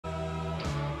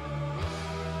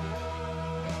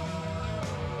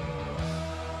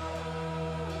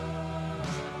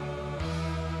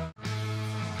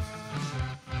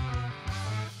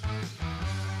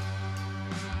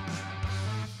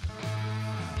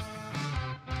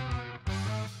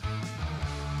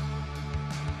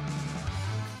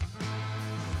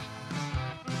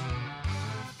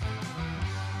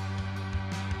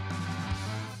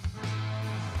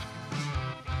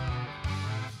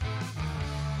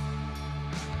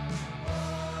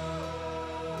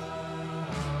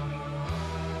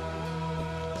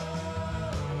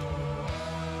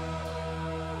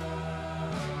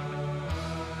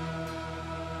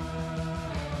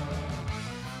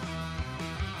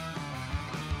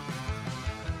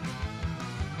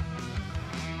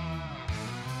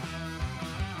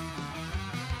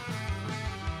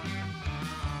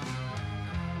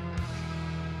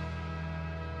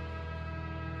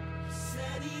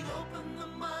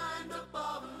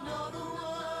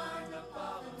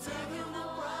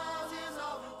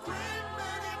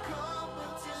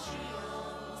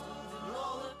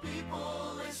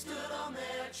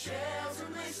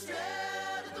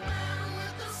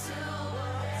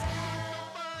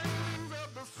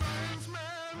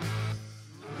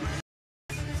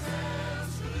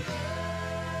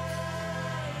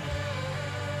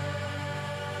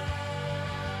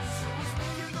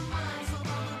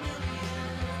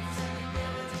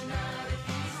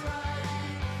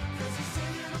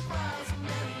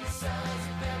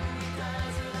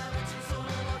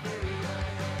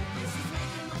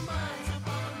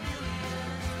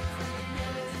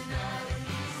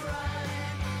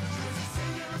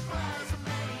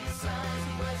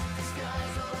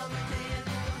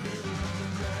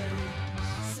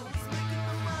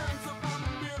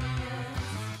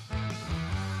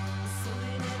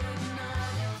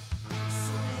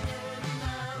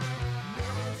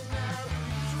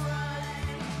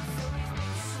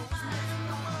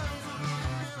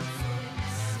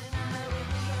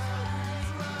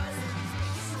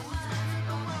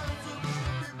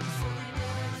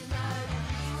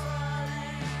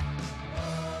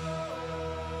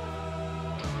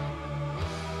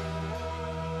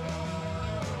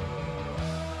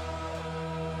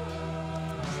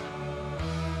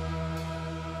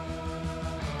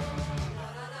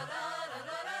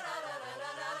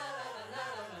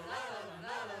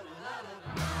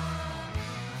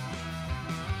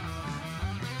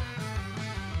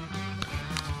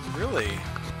really?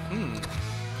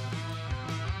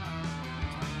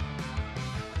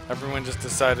 Everyone just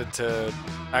decided to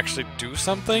actually do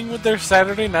something with their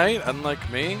Saturday night, unlike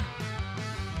me.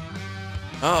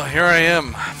 Oh, here I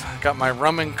am. I've got my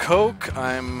rum and coke.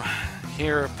 I'm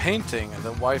here painting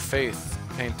the Why Faith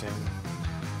painting.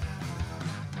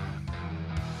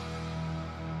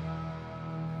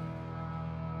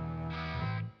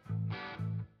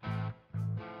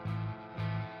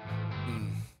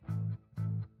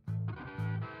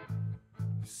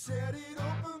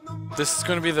 This is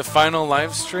going to be the final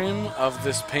live stream of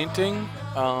this painting.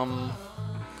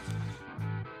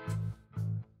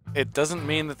 It doesn't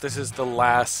mean that this is the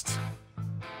last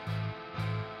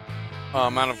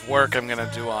amount of work I'm going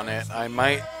to do on it.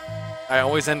 I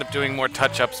always end up doing more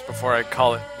touch-ups before I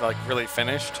call it like really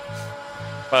finished.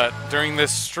 But during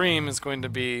this stream is going to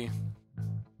be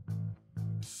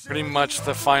pretty much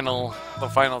the final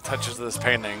touches of this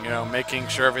painting. You know, making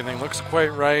sure everything looks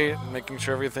quite right, making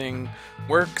sure everything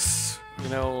works, you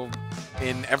know,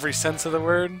 in every sense of the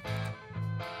word.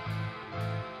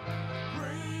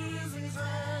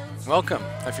 Welcome.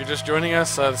 If you're just joining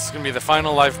us, this is going to be the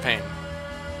final live paint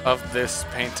of this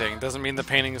painting. Doesn't mean the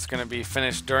painting is going to be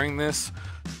finished during this,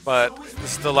 but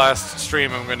this is the last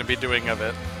stream I'm going to be doing of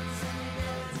it.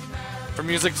 For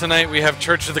music tonight, we have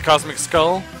Church of the Cosmic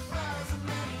Skull,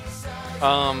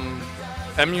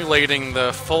 emulating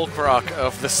the folk rock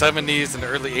of the 70s and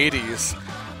early 80s.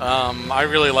 I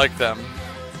really like them,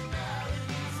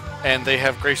 and they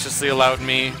have graciously allowed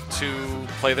me to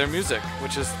play their music,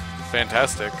 which is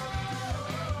fantastic.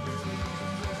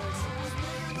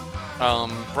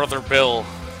 Brother Bill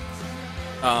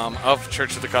of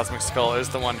Church of the Cosmic Skull is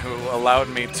the one who allowed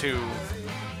me to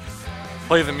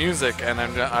play the music, and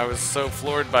I was so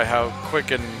floored by how quick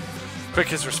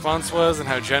his response was and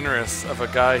how generous of a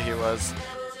guy he was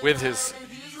with his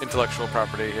intellectual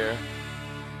property here.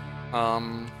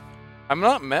 I'm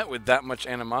not met with that much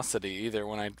animosity either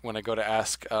when I go to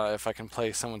ask if I can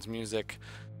play someone's music.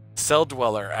 Cell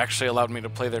Dweller actually allowed me to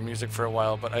play their music for a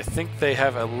while, but I think they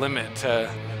have a limit to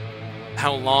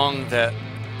how long that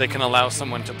they can allow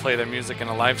someone to play their music in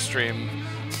a live stream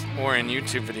or in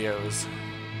YouTube videos.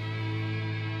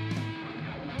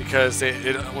 Because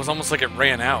it was almost like it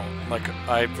ran out. Like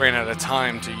I ran out of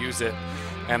time to use it,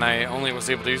 and I only was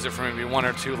able to use it for maybe 1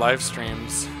 or 2 live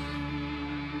streams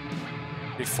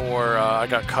before I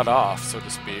got cut off, so to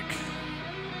speak.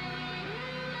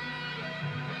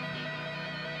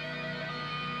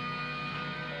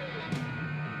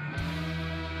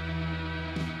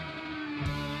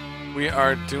 We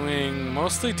are doing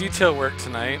mostly detail work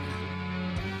tonight.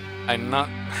 I'm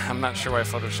not sure why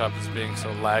Photoshop is being so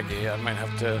laggy. I might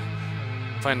have to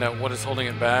find out what is holding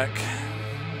it back.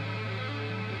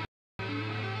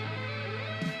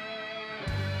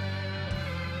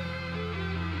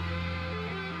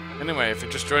 Anyway, if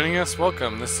you're just joining us,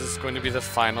 welcome. This is going to be the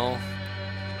final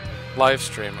live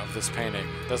stream of this painting.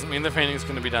 Doesn't mean the painting is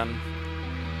going to be done,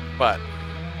 but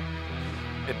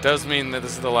it does mean that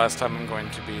this is the last time I'm going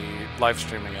to be live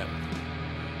streaming it.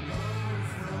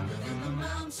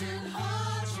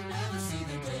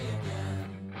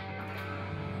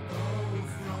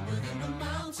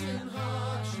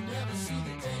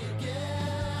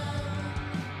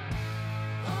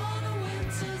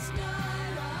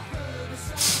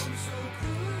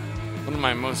 One of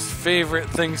my most favorite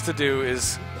things to do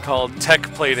is called tech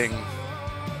plating,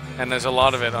 and there's a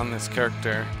lot of it on this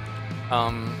character.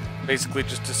 Basically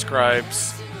just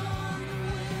describes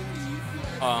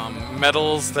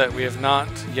metals that we have not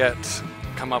yet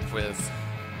come up with.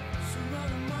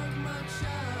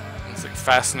 It's like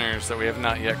fasteners that we have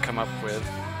not yet come up with.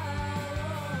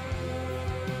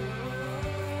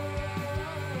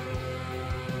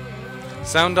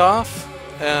 Sound off.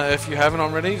 If you haven't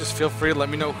already, just feel free to let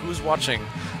me know who's watching.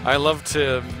 I love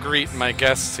to greet my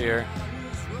guests here.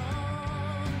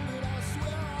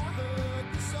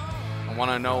 I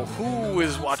want to know who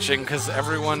is watching, because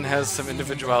everyone has some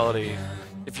individuality.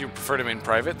 If you prefer to remain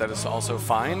private, that is also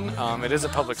fine. It is a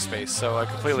public space, so I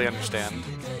completely understand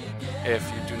if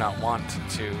you do not want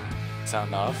to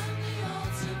sound off.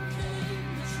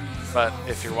 But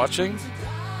if you're watching,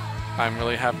 I'm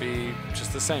really happy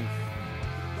just the same.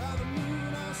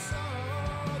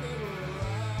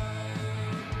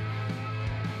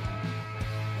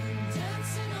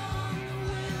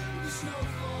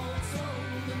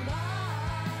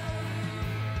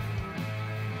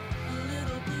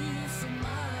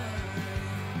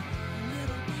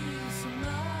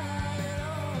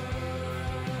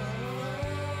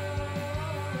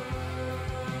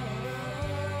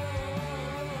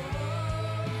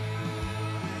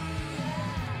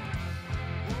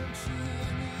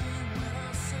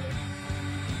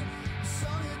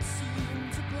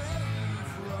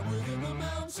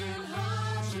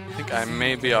 like I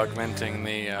may be augmenting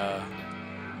the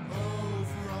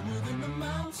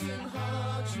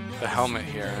helmet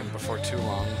here before too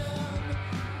long.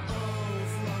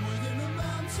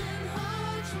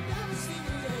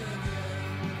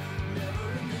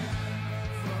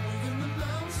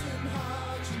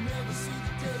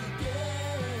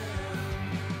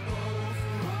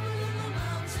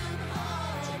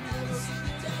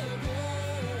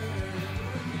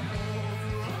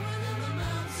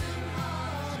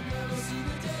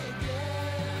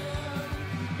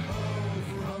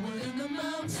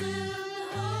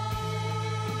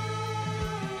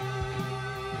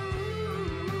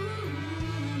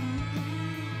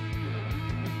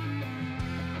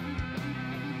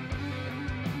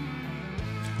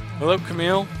 Hello,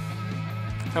 Camille.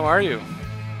 How are you?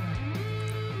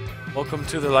 Welcome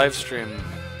to the live stream,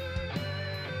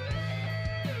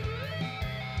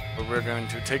 where we're going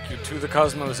to take you to the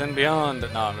cosmos and beyond.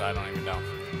 No, I don't even know.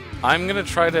 I'm going to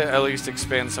try to at least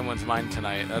expand someone's mind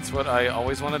tonight. That's what I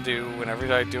always want to do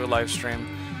whenever I do a live stream.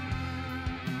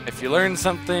 If you learn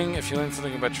something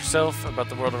about yourself, about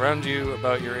the world around you,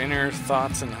 about your inner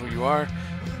thoughts and who you are,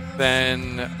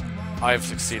 then I've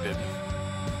succeeded.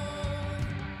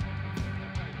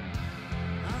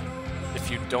 If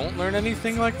you don't learn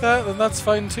anything like that, then that's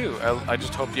fine too. I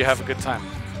just hope you have a good time.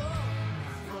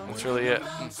 That's really it.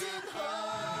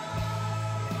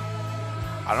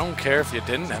 I don't care if you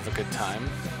didn't have a good time.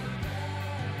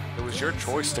 It was your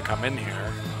choice to come in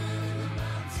here.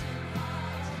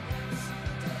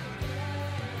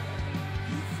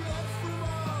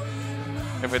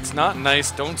 If it's not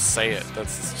nice, don't say it.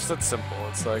 It's just that simple.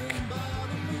 It's like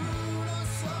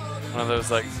one of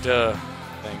those like duh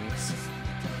things.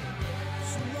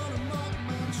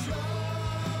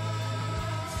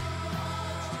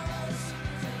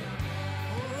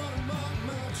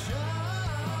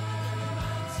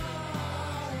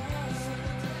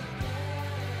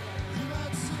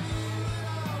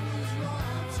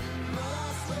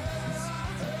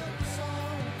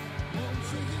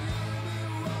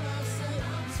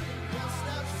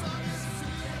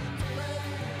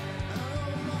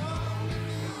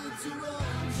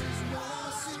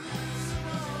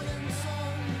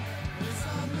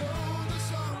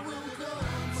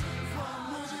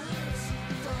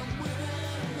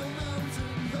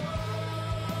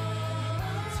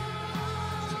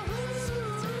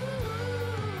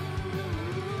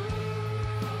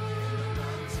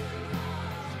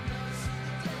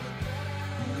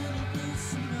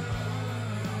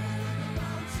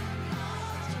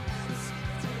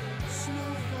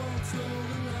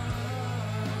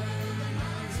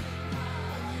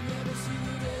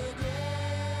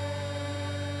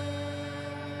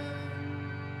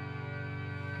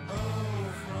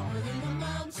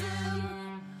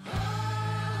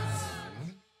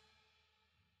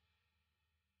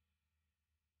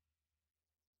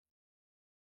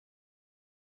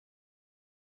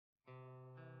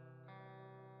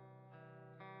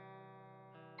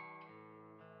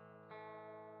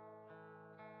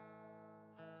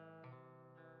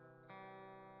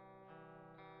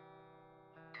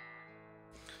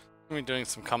 I'm going to be doing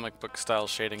some comic book style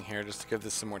shading here just to give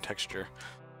this some more texture.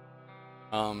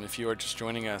 If you are just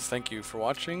joining us, thank you for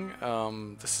watching.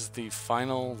 This is the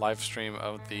final live stream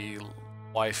of the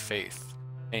Why Faith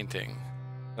painting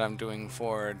that I'm doing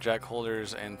for Jack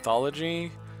Holder's anthology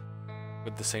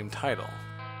with the same title.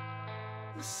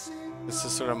 This is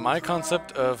sort of my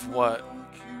concept of what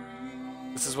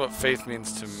faith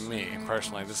means to me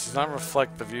personally. This does not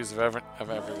reflect the views of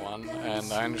everyone, and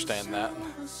I understand that.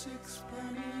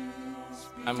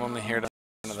 I'm only here to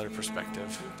have another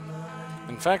perspective.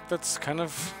 In fact, that's kind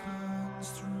of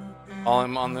all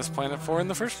I'm on this planet for in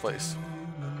the first place.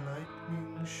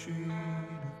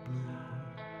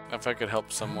 If I could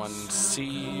help someone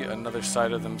see another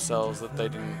side of themselves that they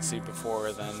didn't see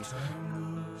before, then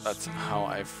that's how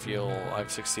I feel I've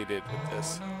succeeded with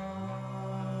this.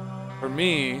 For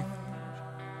me,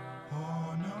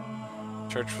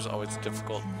 church was always a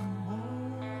difficult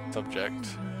subject.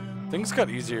 Things got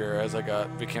easier as I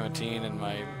became a teen and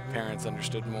my parents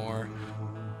understood more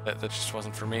that just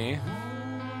wasn't for me.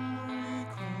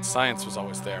 Science was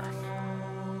always there.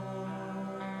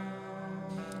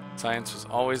 Science was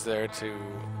always there to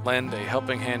lend a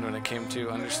helping hand when it came to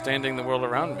understanding the world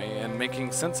around me and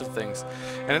making sense of things.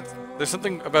 And there's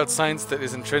something about science that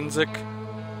is intrinsic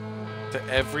to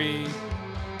every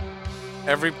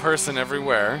person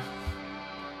everywhere.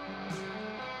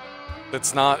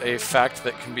 That's not a fact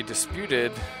that can be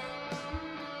disputed,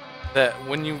 that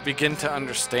when you begin to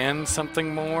understand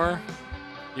something more,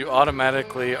 you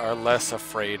automatically are less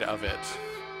afraid of it.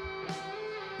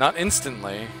 Not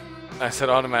instantly, I said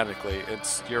automatically.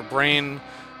 It's your brain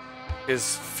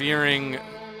is fearing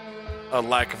a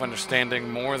lack of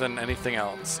understanding more than anything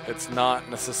else. It's not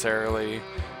necessarily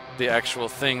the actual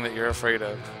thing that you're afraid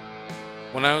of.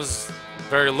 When I was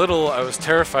very little, I was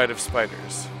terrified of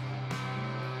spiders.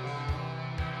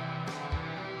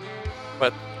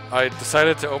 But I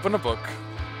decided to open a book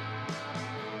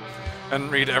and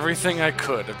read everything I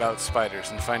could about spiders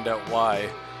and find out why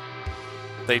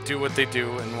they do what they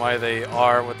do and why they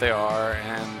are what they are,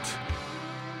 and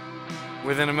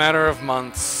within a matter of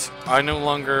months, I no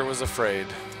longer was afraid.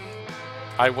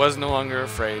 I was no longer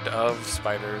afraid of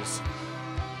spiders,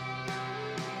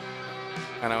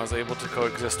 and I was able to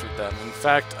coexist with them. In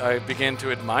fact, I began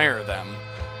to admire them.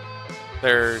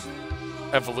 Their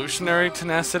evolutionary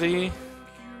tenacity,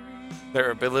 their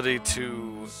ability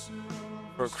to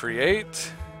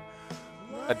procreate,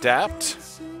 adapt.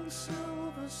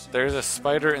 There's a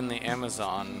spider in the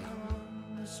Amazon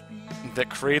that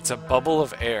creates a bubble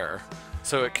of air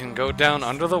so it can go down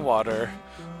under the water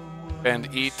and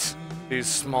eat these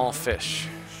small fish.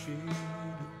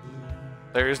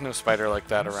 There is no spider like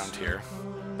that around here.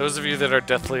 Those of you that are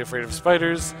deathly afraid of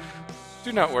spiders,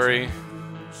 do not worry.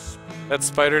 That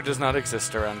spider does not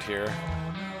exist around here.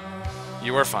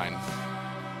 You are fine.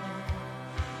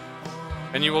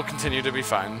 And you will continue to be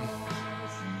fine.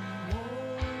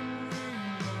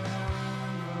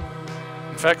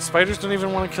 In fact, spiders don't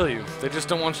even want to kill you. They just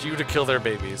don't want you to kill their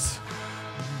babies.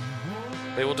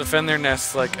 They will defend their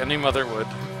nests like any mother would.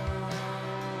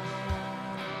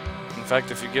 In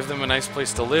fact, if you give them a nice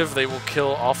place to live, they will kill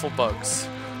awful bugs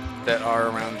that are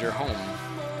around your home.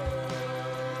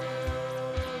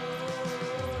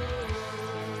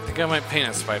 I think I might paint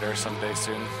a spider someday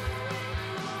soon.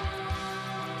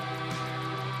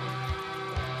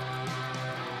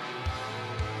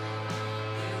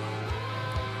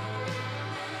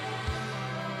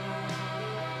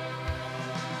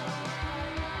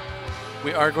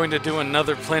 We are going to do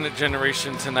another planet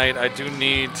generation tonight. I do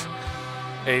need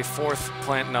a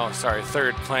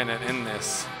third planet in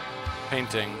this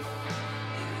painting.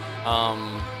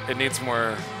 It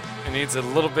needs a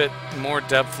little bit more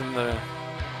depth in the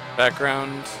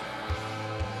background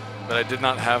that I did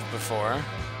not have before.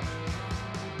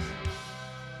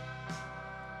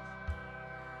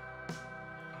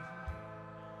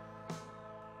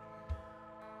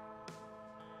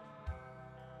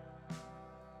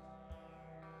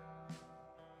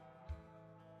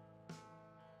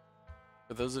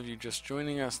 For those of you just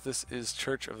joining us, this is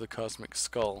Church of the Cosmic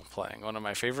Skull playing, one of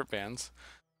my favorite bands.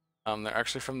 They're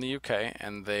actually from the UK,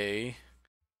 and they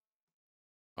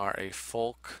are a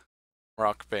folk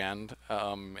rock band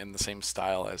in the same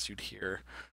style as you'd hear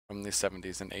from the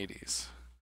 70s and 80s.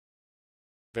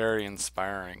 Very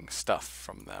inspiring stuff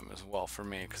from them as well for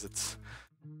me, because it's,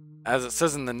 as it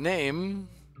says in the name,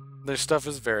 their stuff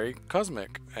is very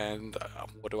cosmic, and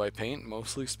what do I paint?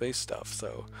 Mostly space stuff,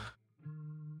 so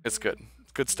it's good.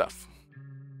 Good stuff.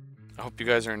 I hope you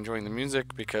guys are enjoying the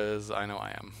music, because I know I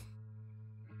am.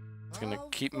 It's going to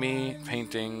keep me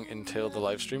painting until the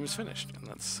live stream is finished, and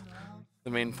that's the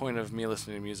main point of me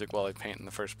listening to music while I paint in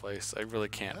the first place. I really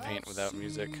can't paint without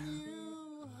music.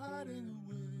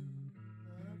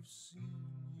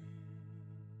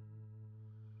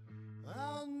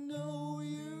 I know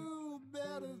you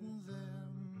better than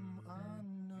them. I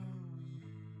know you.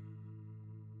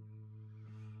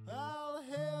 I'll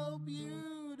help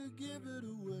you to give it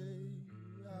away.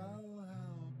 I'll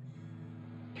help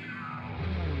you.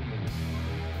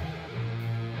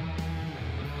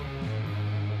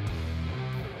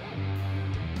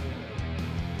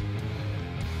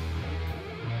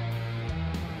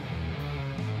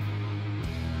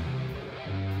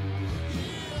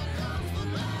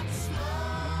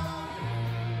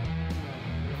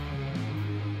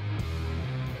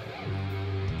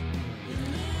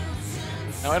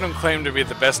 Now, I don't claim to be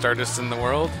the best artist in the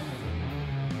world.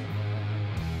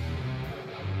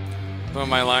 Some of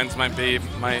my lines might be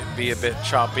a bit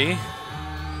choppy.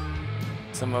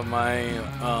 Some of my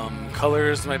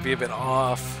colors might be a bit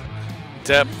off.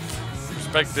 Depth,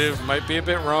 perspective might be a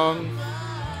bit wrong.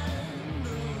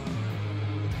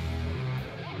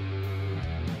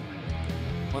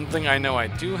 One thing I know I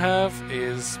do have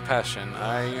is passion.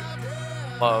 I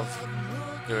love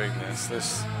doing this.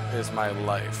 This is my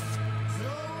life.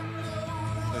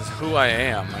 Is who I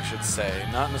am, I should say.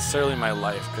 Not necessarily my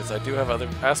life, because I do have other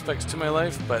aspects to my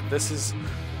life, but this is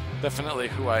definitely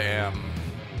who I am.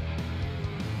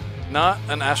 Not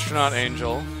an astronaut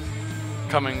angel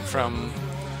coming from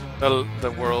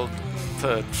the world,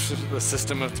 the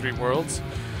system of three worlds,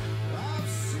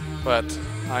 but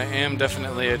I am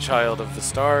definitely a child of the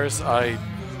stars. I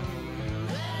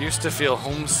used to feel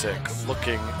homesick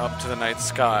looking up to the night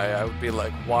sky. I would be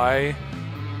like, why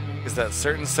is that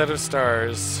certain set of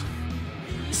stars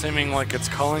seeming like it's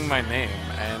calling my name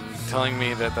and telling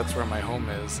me that that's where my home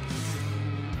is?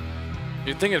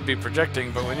 You'd think it'd be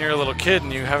projecting, but when you're a little kid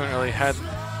and you haven't really had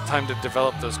time to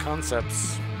develop those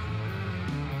concepts,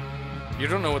 you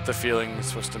don't know what the feeling is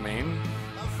supposed to mean.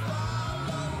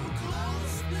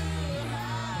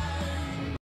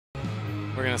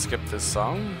 We're gonna skip this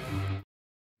song.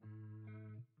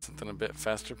 Something a bit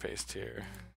faster paced here.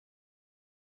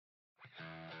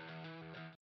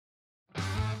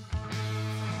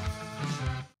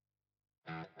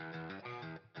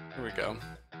 Here we go.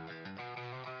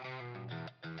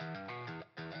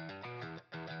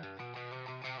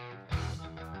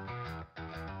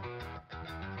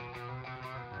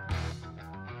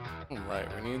 Alright,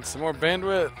 we need some more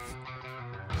bandwidth.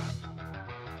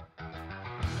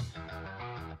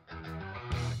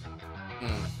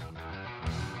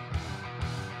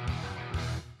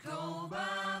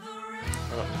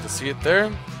 Oh, to see it there.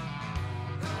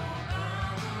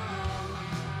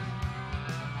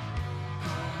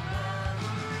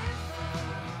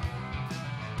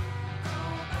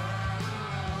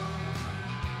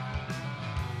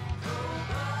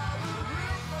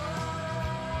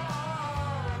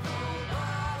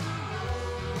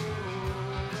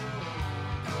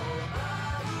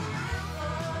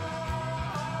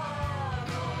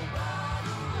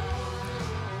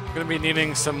 Gonna be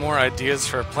needing some more ideas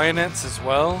for planets as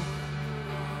well.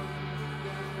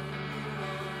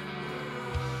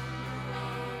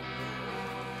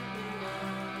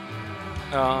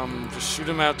 Just shoot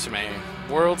them out to me.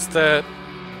 Worlds that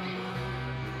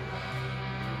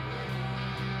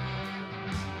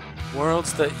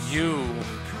you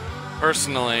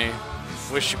personally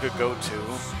wish you could go to.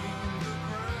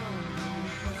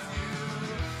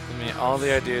 Give me all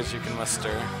the ideas you can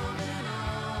muster.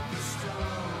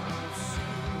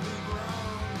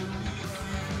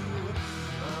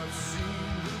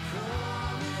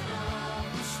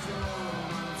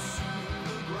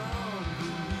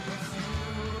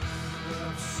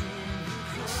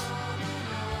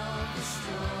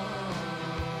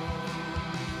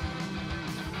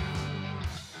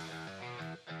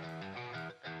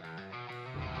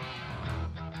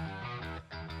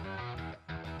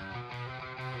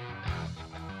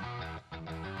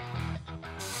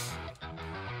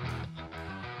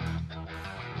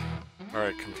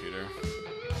 Alright, computer.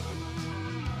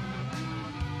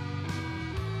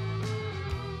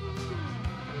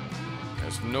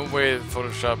 There's no way that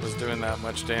Photoshop is doing that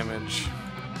much damage.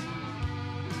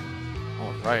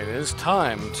 Alright, it is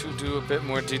time to do a bit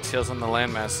more details on the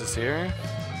landmasses here.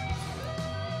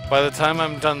 By the time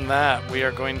I'm done that, we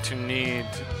are going to need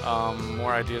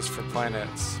more ideas for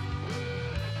planets.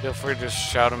 Feel free to just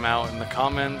shout them out in the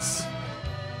comments.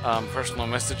 Personal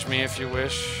message me if you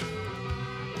wish.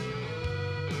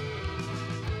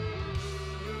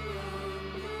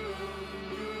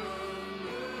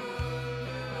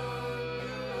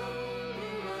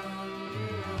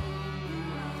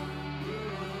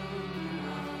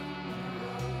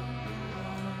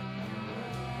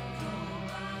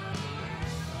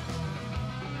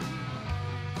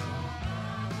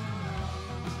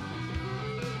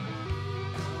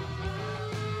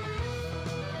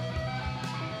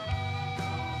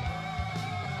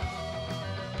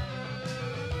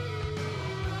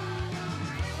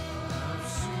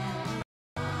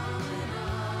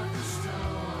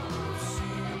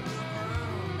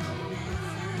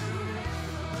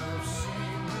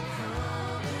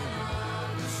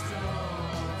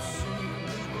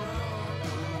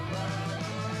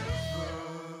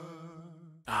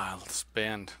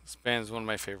 This band is one of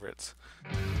my favorites.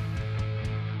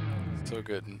 So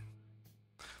good.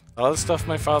 A lot of stuff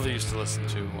my father used to listen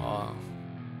to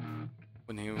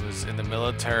when he was in the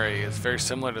military is very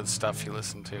similar to the stuff he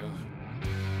listened to.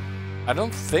 I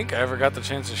don't think I ever got the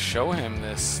chance to show him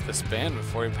this band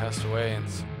before he passed away, and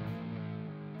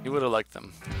he would have liked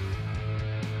them.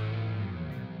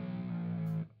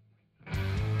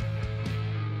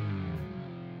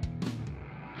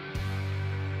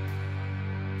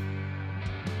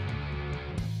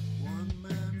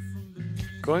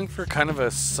 Going for kind of a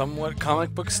somewhat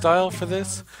comic book style for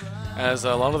this, as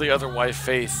a lot of the other Y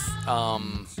Faith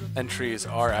entries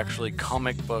are actually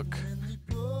comic book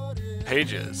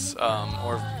pages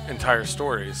or entire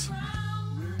stories.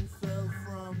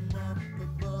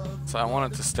 So I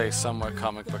want it to stay somewhat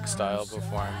comic book style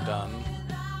before I'm done.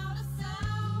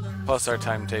 Plus our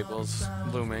timetables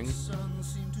looming.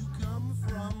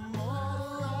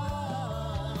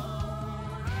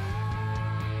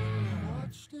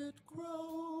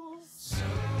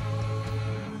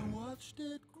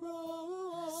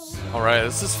 Alright,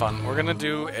 this is fun. We're gonna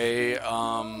do a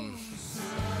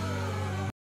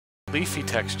leafy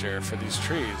texture for these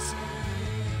trees.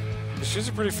 These trees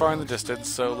are pretty far in the distance,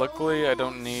 so luckily I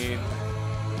don't need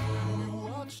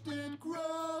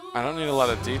a lot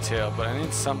of detail, but I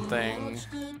need something.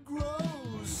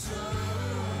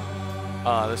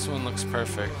 This one looks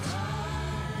perfect.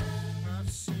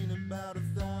 There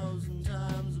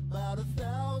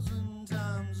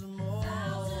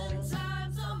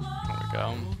we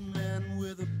go.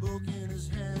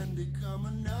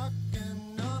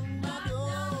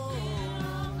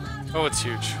 Oh, it's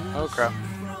huge. Oh, crap.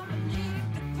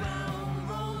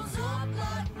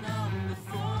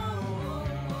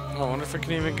 Oh, I wonder if I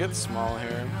can even get small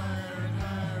here.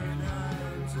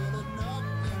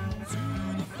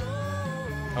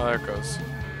 Oh, there it goes.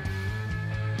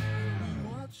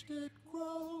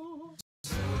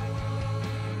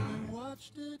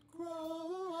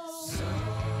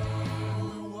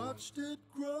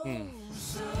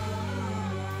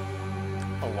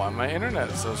 Oh, why my internet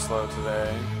is so slow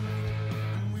today?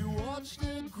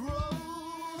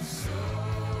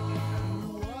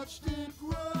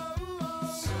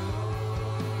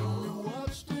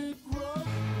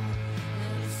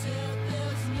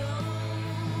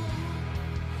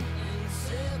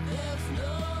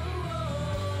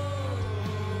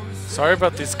 Sorry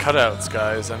about these cutouts,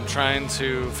 guys. I'm trying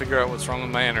to figure out what's wrong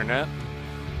with my internet.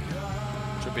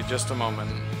 Should be just a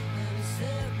moment.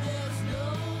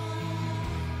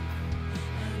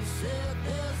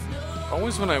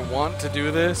 Always when I want to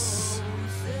do this,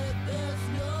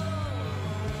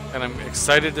 and I'm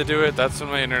excited to do it, that's when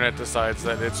my internet decides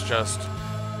that it's just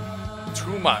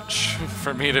too much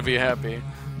for me to be happy.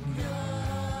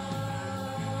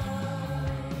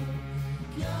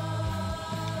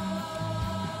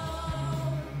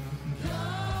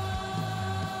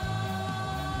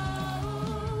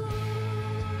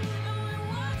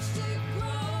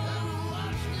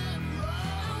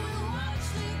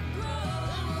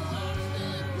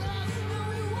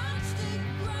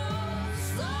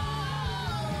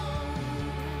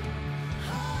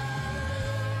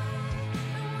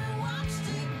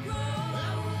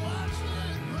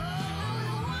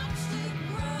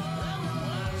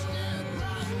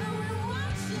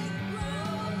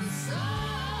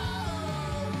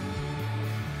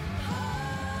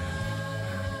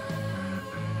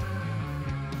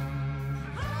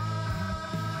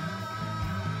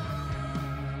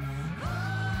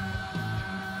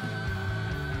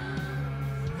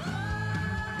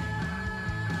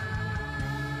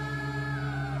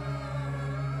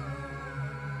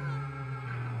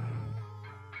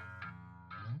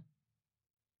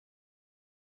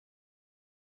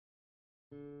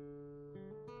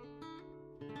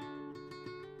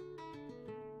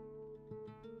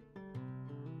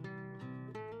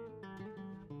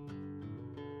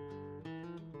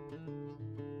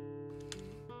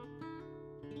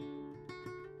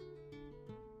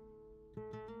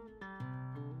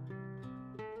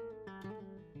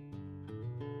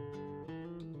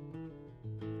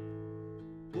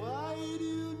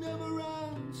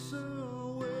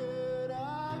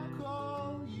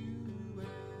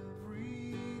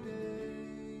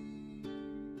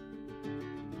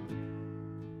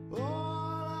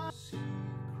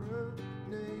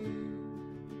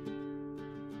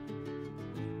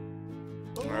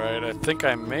 Alright, I think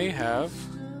I may have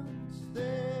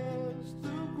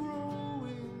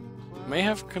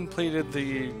completed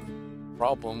the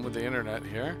problem with the internet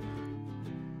here.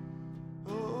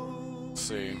 Let's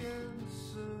see.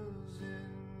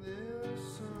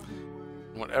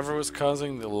 Whatever was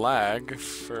causing the lag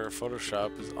for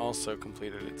Photoshop is also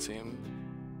completed, it seems.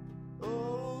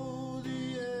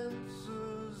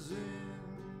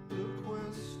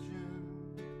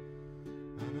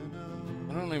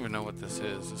 I don't even know what this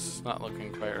is. This is not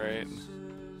looking quite right.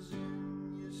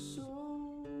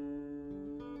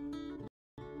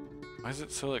 Why is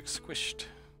it so like squished?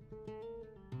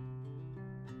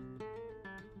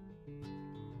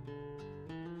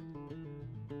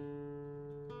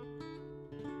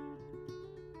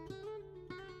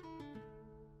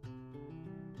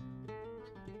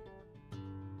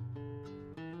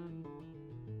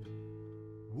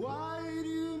 Why do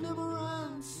you never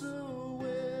answer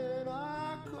when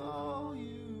I call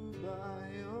you by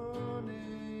your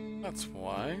name? That's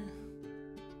why.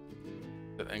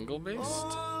 Is it angle based?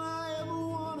 All I ever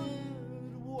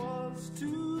wanted was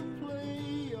to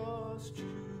play your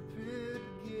stupid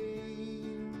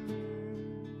game.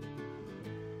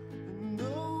 And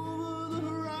over the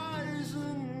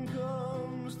horizon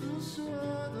comes the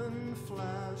sudden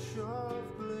flash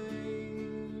of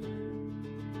blame.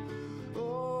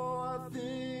 Oh, I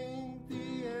think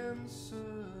the end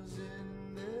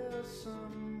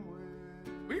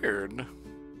Weird.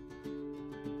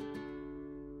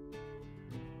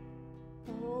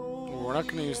 We're not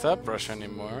going to use that brush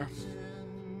anymore.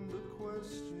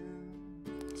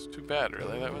 It's too bad,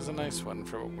 really. That was a nice one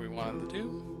for what we wanted to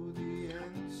do.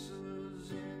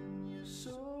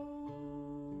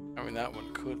 I mean, that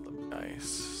one could look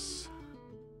nice.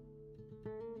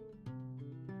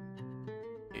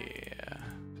 Yeah.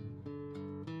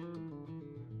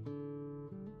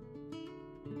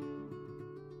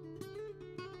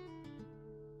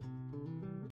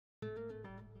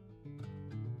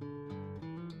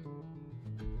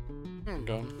 There we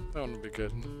go. That one would be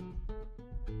good.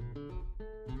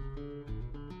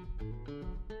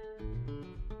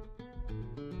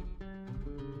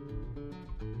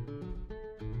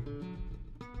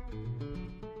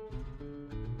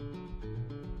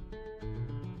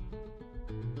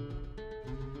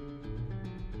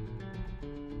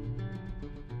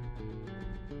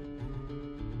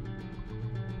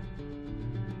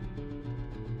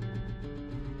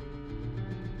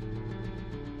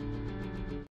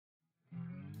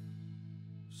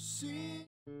 See,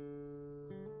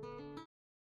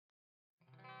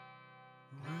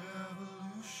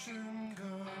 revolution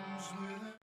comes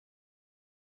with.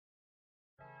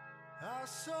 I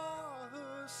saw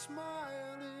her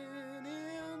smiling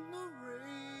in the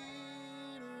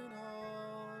rain, and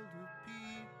all the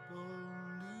people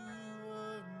knew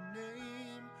her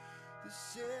name. They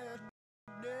said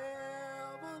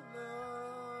never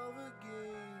love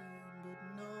again, but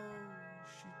no,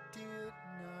 she did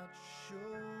not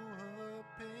show her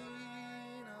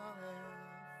pain. I'll have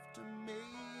to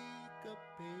make a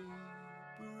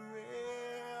paper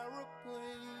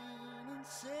aeroplane and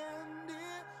send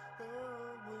it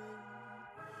her way,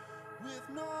 with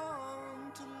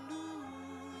none to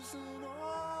lose and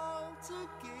all to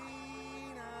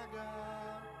gain. I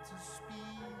got to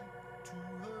speak to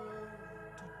her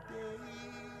today.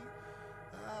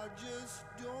 I just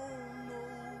don't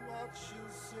know what she'll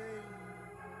say.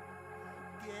 I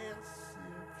guess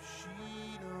if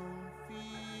she don't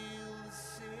feel the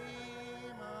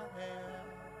same, I have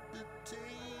to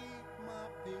take my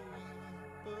paper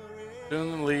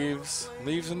Doing the leaves.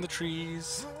 Leaves in the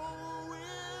trees. throw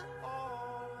it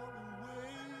all away.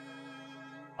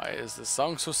 Why is this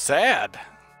song so sad?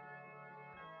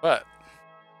 But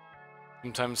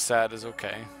sometimes sad is okay.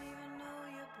 Don't even know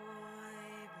your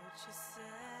boy, but you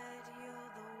said you're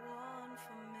the one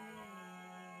for me.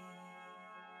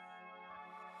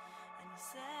 And you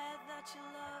said that you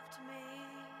loved me,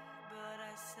 but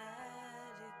I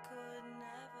said it could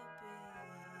never be.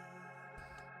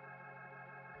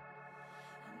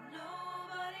 And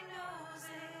nobody knows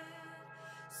it,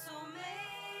 so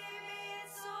maybe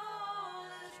it's all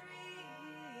a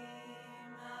dream.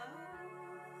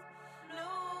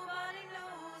 Nobody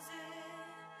knows it,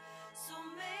 so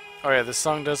maybe. Oh yeah, this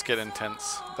song does get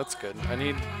intense. That's good. I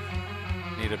need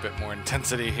a bit more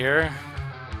intensity here.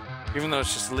 Even though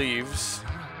it's just leaves.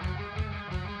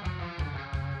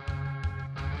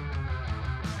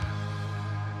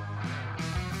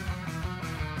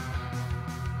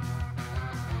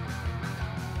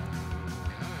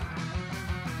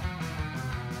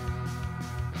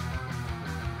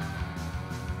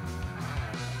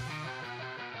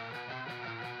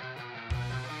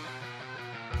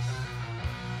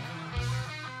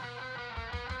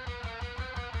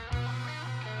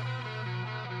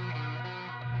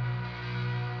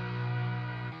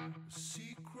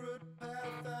 Secret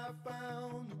path I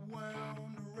found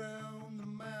wound around the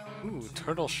mountain. Ooh,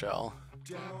 turtle shell.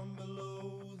 Down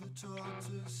below the tortoise.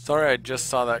 Sorry, I just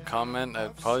saw that comment. I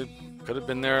probably could have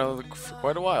been there for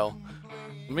quite a while.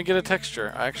 Let me get a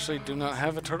texture. I actually do not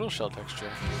have a turtle shell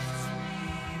texture.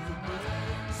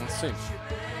 Let's see. I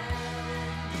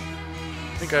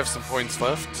think I have some points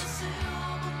left.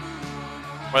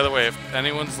 By the way, if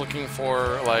anyone's looking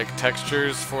for like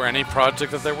textures for any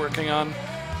project that they're working on,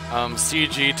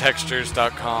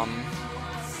 cgtextures.com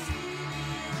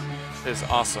is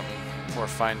awesome for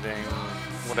finding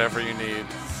whatever you need.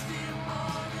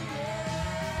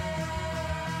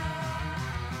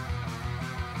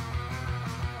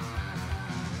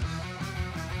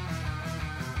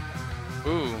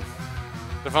 Ooh,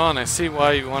 Devon, I see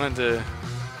why you wanted to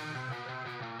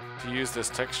use this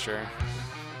texture.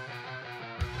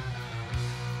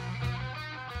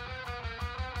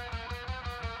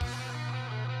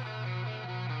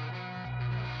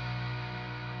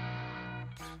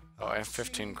 Oh, I have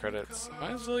 15 credits.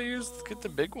 Might as well get the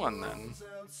big one then.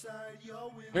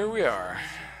 Here we are.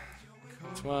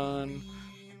 This one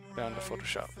down to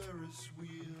Photoshop.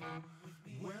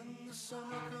 When the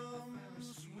summer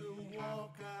comes, we'll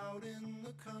walk out in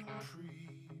the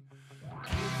country.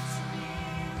 Kids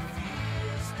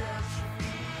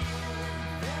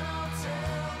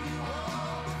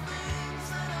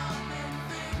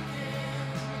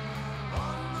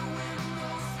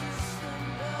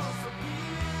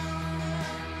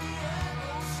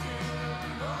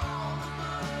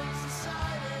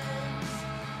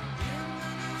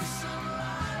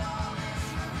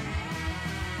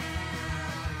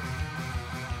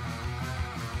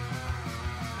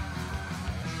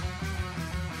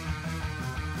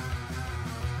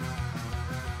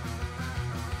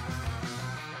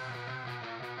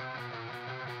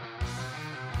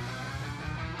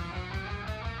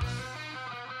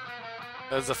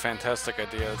That's a fantastic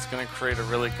idea. It's going to create a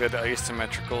really good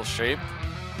asymmetrical shape.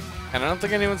 And I don't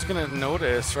think anyone's going to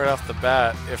notice right off the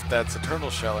bat if that's a turtle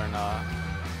shell or not.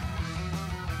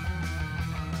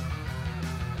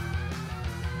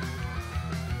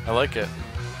 I like it.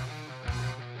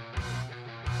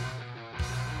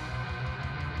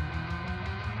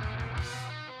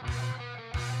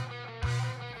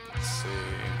 Let's see.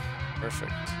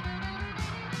 Perfect.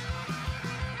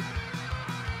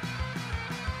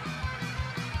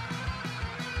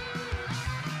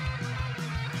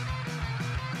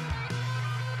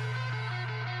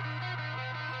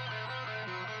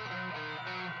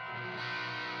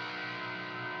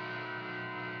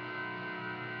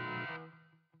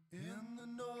 In the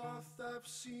north, I've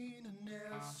seen a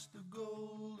nest of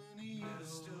golden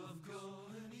eagles.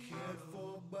 Cared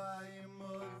for by a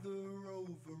mother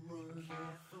overrun.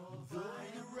 Though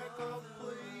the record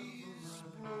plays,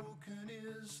 broken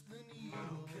is the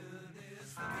needle.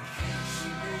 She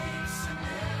makes a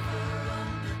never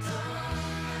underdone.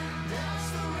 And as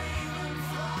the raven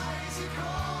flies, he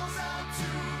calls out to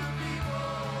the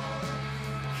people.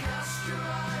 Cast your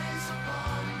eyes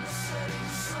upon the setting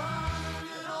sun.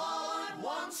 And all at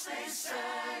once they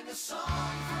sang a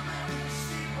song from every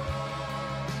steeple.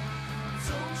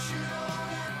 Don't you know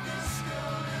that this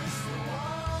girl is the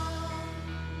one?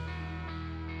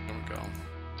 There we go.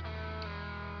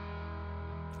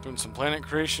 Doing some planet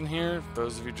creation here. For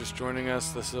those of you just joining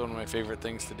us, this is one of my favorite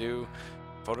things to do.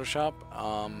 Photoshop.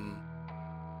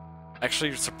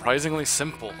 Actually, surprisingly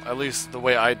simple. At least the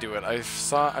way I do it. I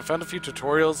found a few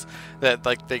tutorials that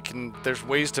like there's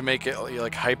ways to make it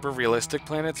like hyper realistic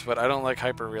planets, but I don't like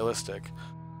hyper realistic.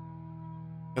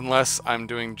 Unless I'm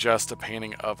doing just a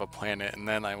painting of a planet, and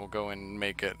then I will go and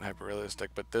make it hyper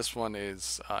realistic. But this one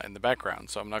is in the background,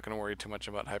 so I'm not going to worry too much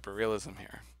about hyper realism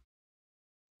here.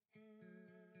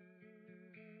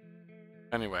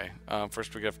 Anyway,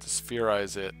 first we have to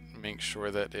spherize it, make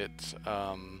sure that it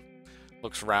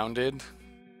looks rounded,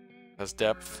 has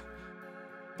depth.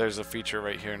 There's a feature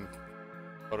right here in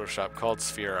Photoshop called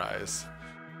Spherize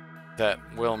that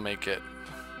will make it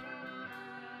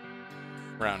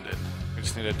rounded. We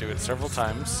just need to do it several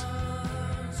times.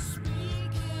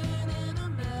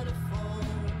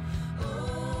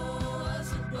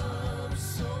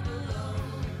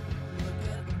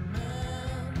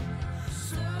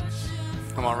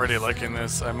 I'm already liking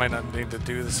this. I might not need to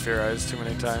do the Spherize too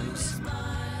many times.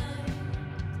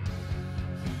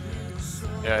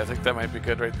 Yeah, I think that might be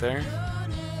good right there.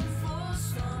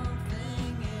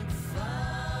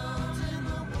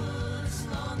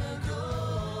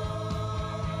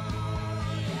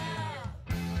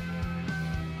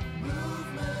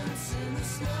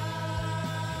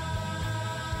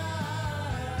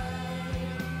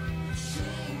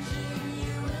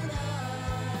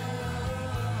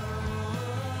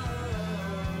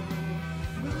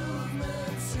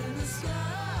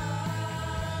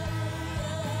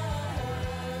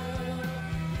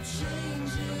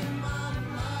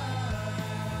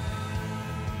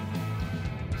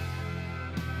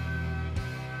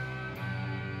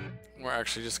 We're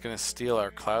actually just going to steal our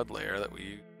cloud layer that we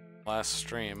used last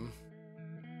stream.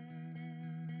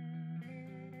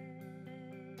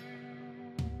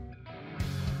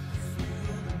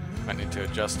 Might need to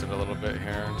adjust it a little bit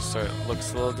here so it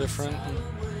looks a little different.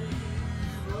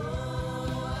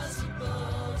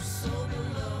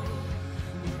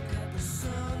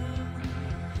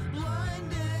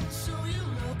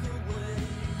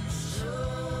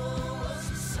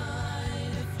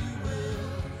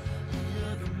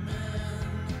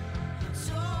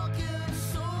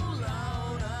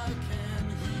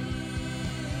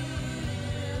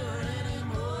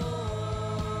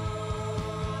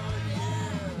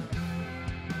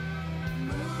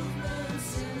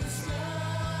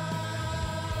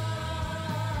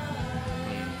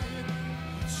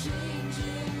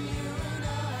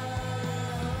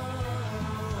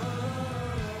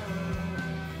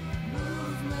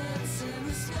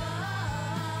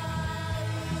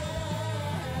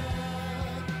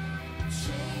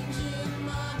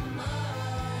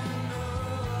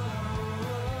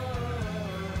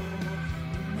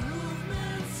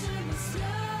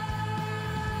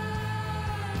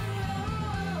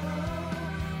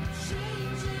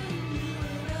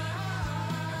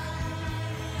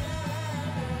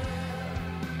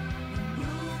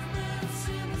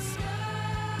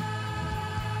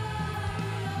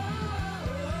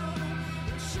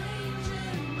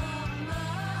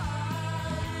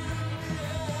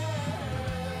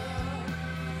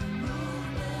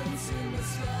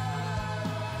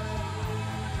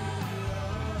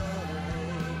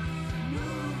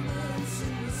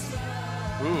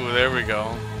 Ooh, there we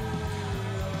go.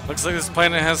 Looks like this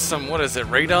planet has some, what is it,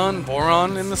 radon,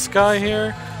 boron in the sky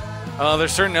here?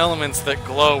 There's certain elements that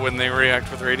glow when they react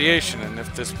with radiation, and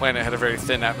if this planet had a very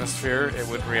thin atmosphere, it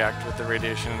would react with the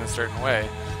radiation in a certain way.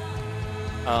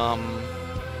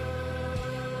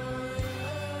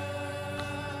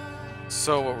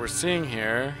 So what we're seeing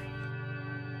here,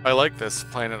 I like this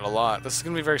planet a lot. This is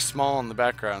going to be very small in the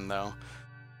background, though.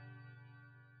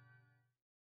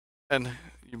 And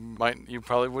you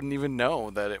probably wouldn't even know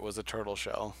that it was a turtle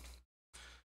shell.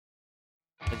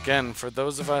 Again, for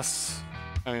those of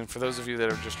you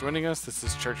that are just joining us, this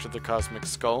is Church of the Cosmic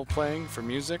Skull playing for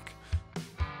music.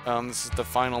 This is the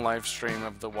final live stream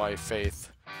of the Why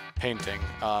Faith painting.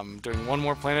 Doing one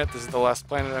more planet. This is the last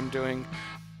planet I'm doing.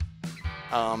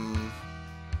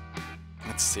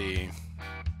 Let's see.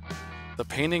 The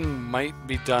painting might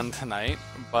be done tonight,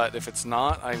 but if it's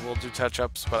not, I will do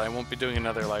touch-ups, but I won't be doing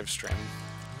another live stream.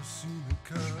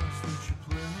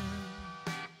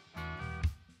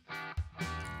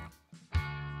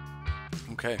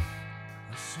 Okay.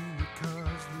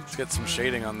 Let's get some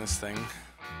shading on this thing.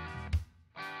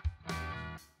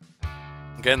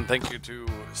 Again, thank you to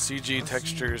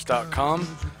cgtextures.com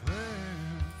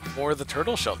for the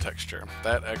turtle shell texture.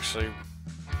 That actually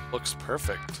looks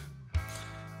perfect.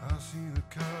 I see the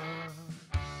cars.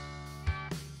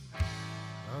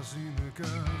 I see the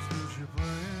cars that you're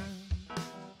playing.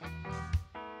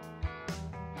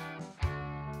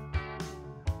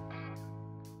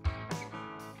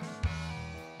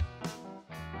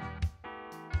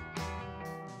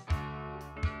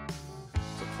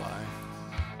 Supply.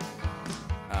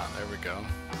 Ah, there we go.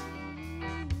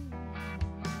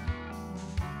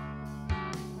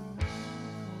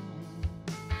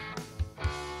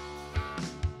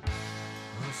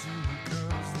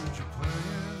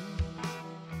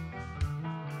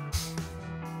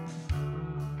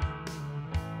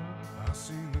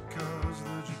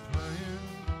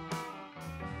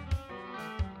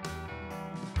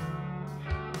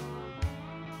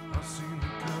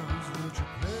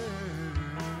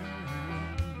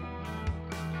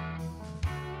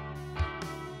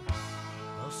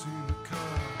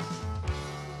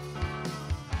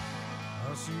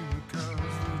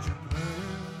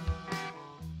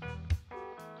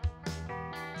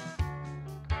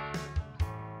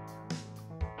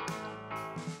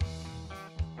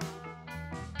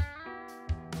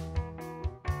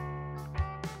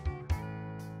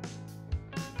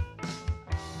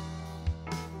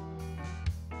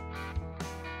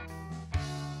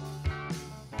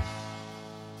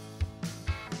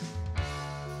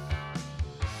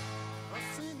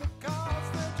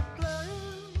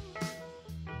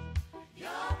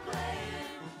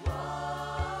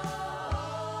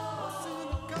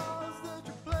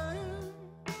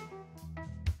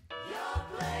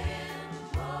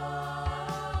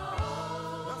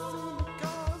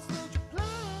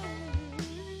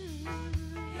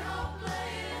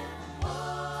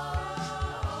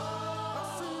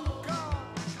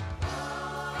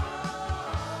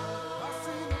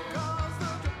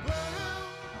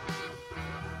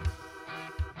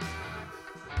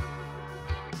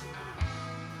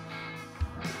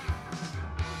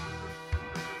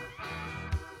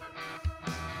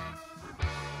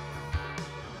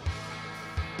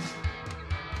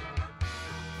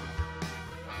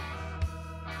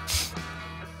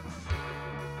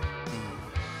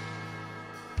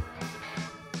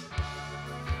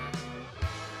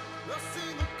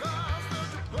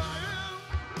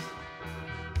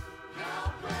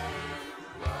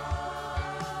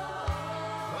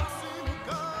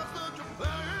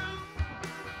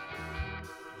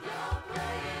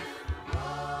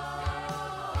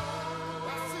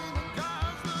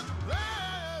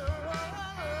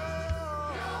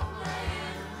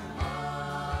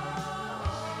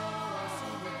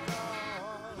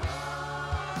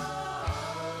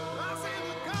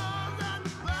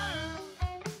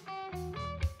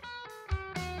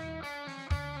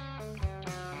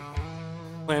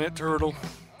 Planet Turtle.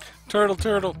 Turtle,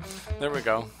 turtle. There we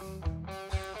go.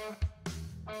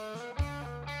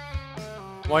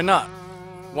 Why not?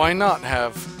 Why not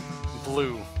have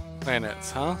blue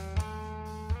planets, huh?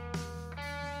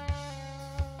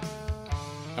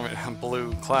 I mean,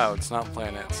 blue clouds, not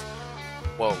planets.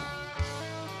 Whoa.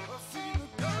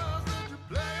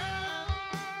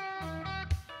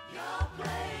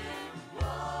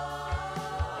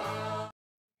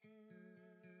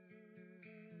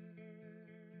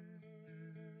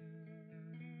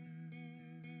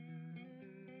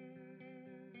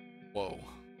 Whoa.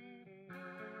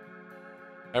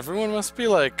 Everyone must be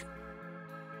like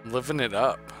living it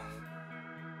up.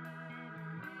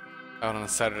 out on a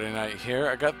Saturday night here.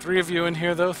 I got 3 of you in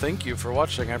here though. Thank you for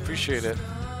watching. I appreciate it.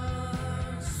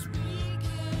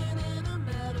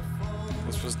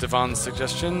 This was Devon's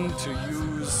suggestion to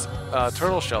use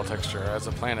turtle shell texture as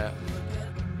a planet.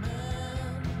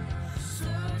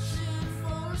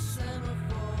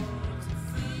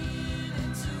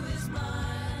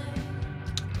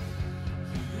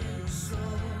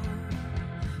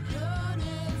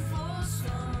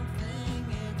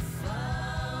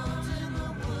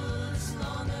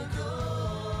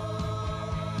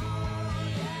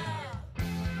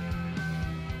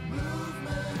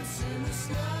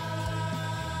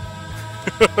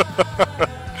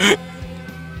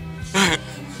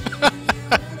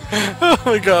 Oh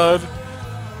my god.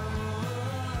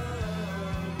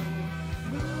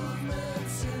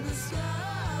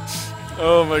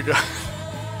 Oh my god.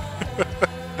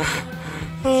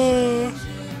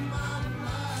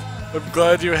 I'm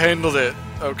glad you handled it.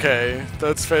 Okay,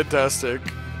 that's fantastic.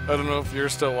 I don't know if you're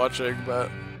still watching, but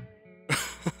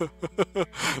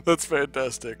that's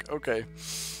fantastic. Okay,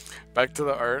 back to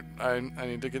the art. I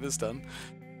need to get this done.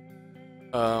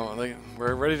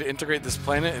 We're ready to integrate this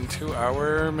planet into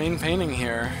our main painting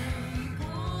here.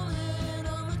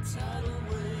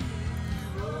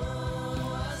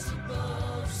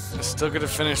 I'm still gonna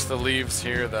finish the leaves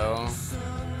here though.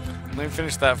 Let me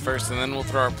finish that first and then we'll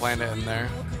throw our planet in there.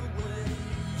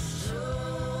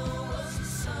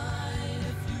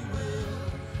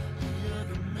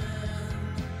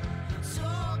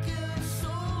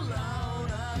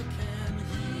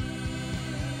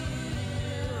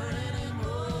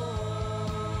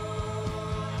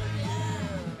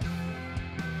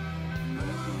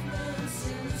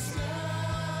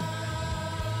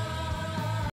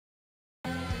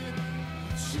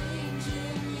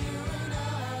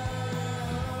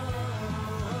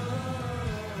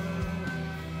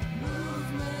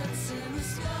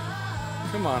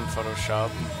 Come on, Photoshop.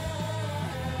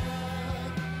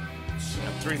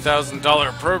 A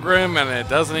 $3,000 program and it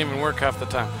doesn't even work half the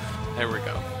time. There we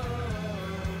go.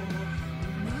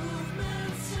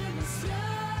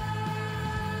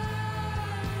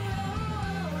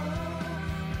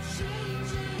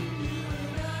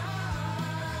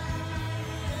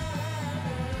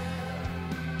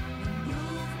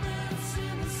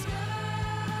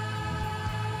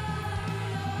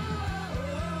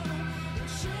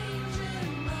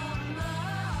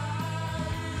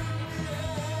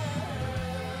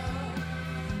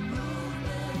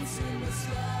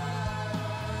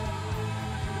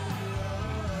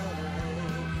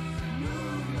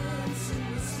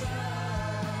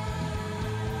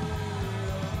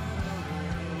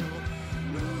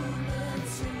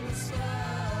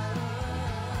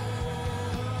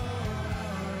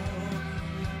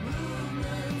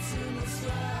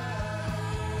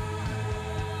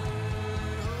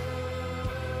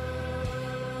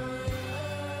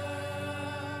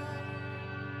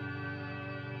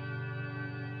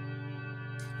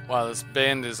 Wow, this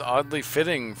band is oddly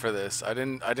fitting for this. I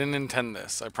didn't intend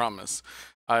this, I promise.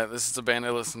 This is a band I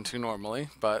listen to normally,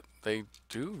 but they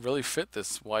do really fit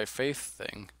this Why Faith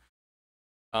thing.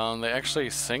 They actually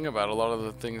sing about a lot of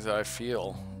the things that I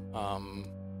feel.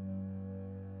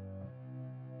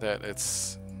 That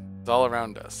it's all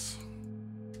around us.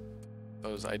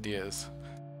 Those ideas.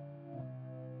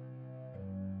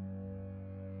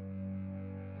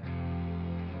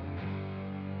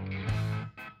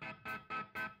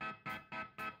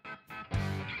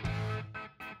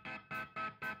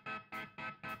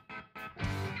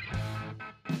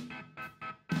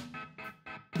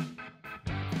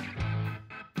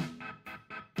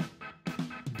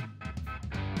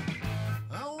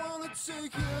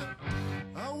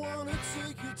 I wanna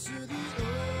take you to the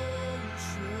ocean.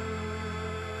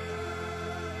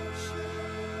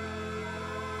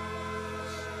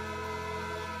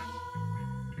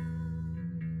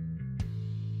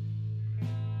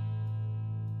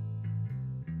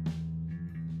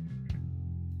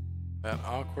 That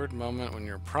awkward moment when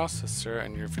your processor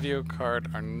and your video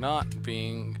card are not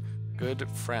being good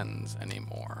friends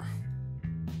anymore.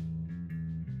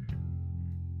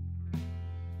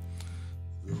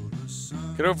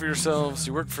 Get over yourselves,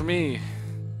 you work for me.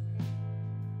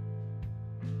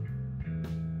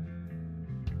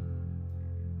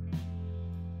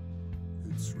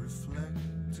 It's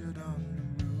reflected on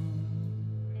the moon.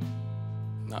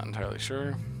 Not entirely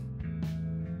sure.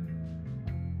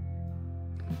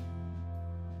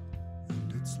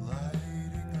 And it's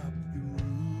lighting up your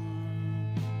room.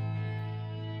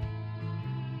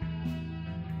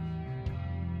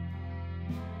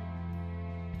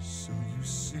 So you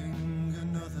sing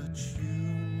another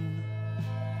tune,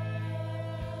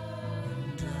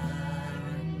 and I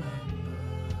remind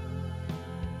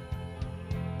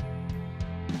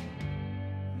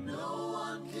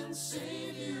can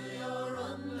save you, you're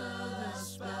under their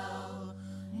spell.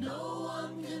 No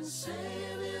one can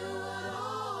save you at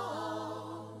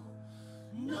all.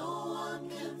 No one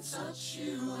can touch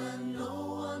you and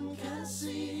no one can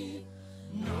see.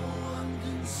 No one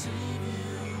can save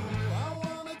you. I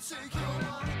wanna take you,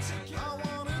 I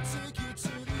wanna take you to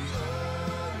the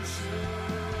ocean.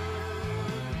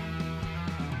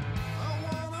 I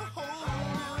wanna hold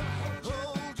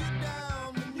you down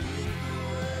beneath the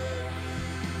waves.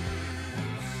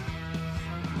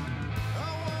 I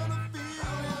wanna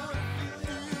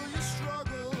feel you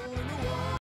struggle in the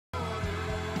water.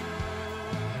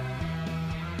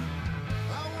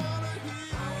 I wanna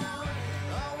hear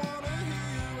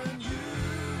when you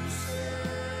say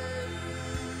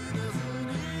there's an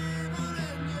evil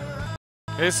in your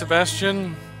eyes. Hey, Sebastian.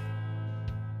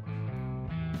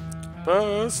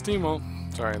 Bustimo.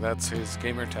 Sorry, that's his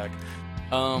gamer tag.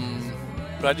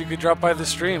 Glad you could drop by the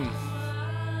stream.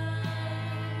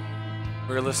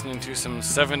 We're listening to some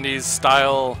 70s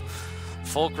style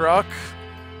folk rock,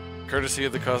 courtesy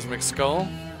of the Cosmic Skull.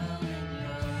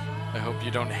 I hope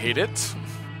you don't hate it.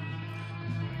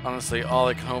 Honestly, all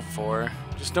I can hope for,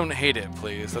 just don't hate it,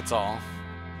 please. That's all.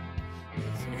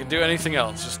 You can do anything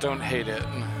else, just don't hate it.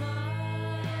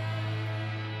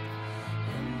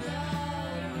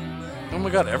 Oh my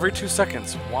god, every 2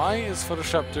 seconds. Why is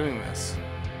Photoshop doing this?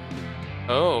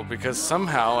 Oh, because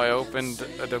somehow I opened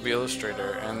Adobe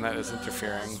Illustrator and that is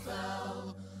interfering.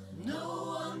 No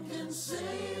one can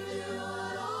save you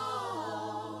at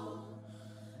all.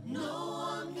 No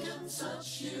one can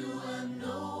touch you and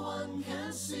no one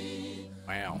can see.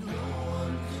 Wow. No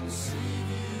one can save you.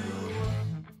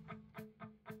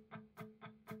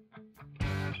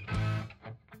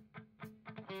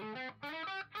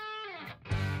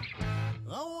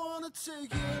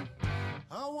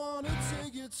 I wanna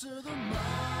take you to the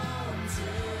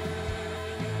mountain.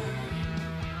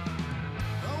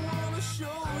 I wanna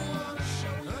show you,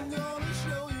 I'm gonna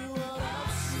show you what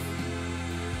I've seen.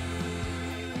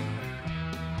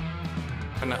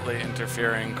 Definitely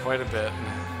interfering quite a bit.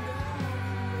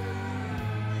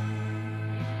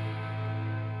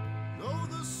 Though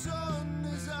the sun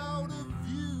is out of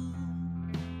view,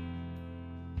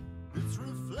 it's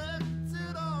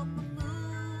reflected on the moon.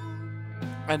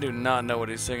 I do not know what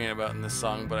he's singing about in this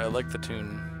song, but I like the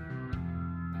tune.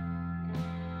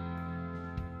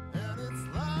 And it's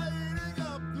lighting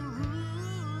up the room.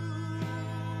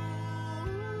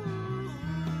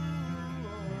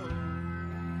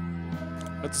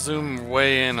 Let's zoom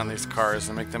way in on these cars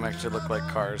and make them actually look like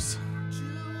cars.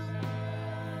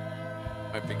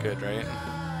 Might be good, right?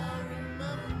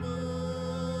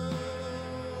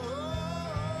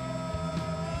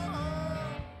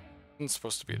 It's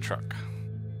supposed to be a truck.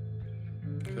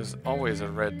 There's always a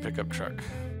red pickup truck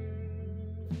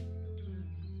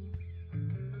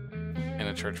in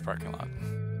a church parking lot.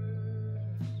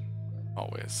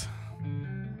 Always.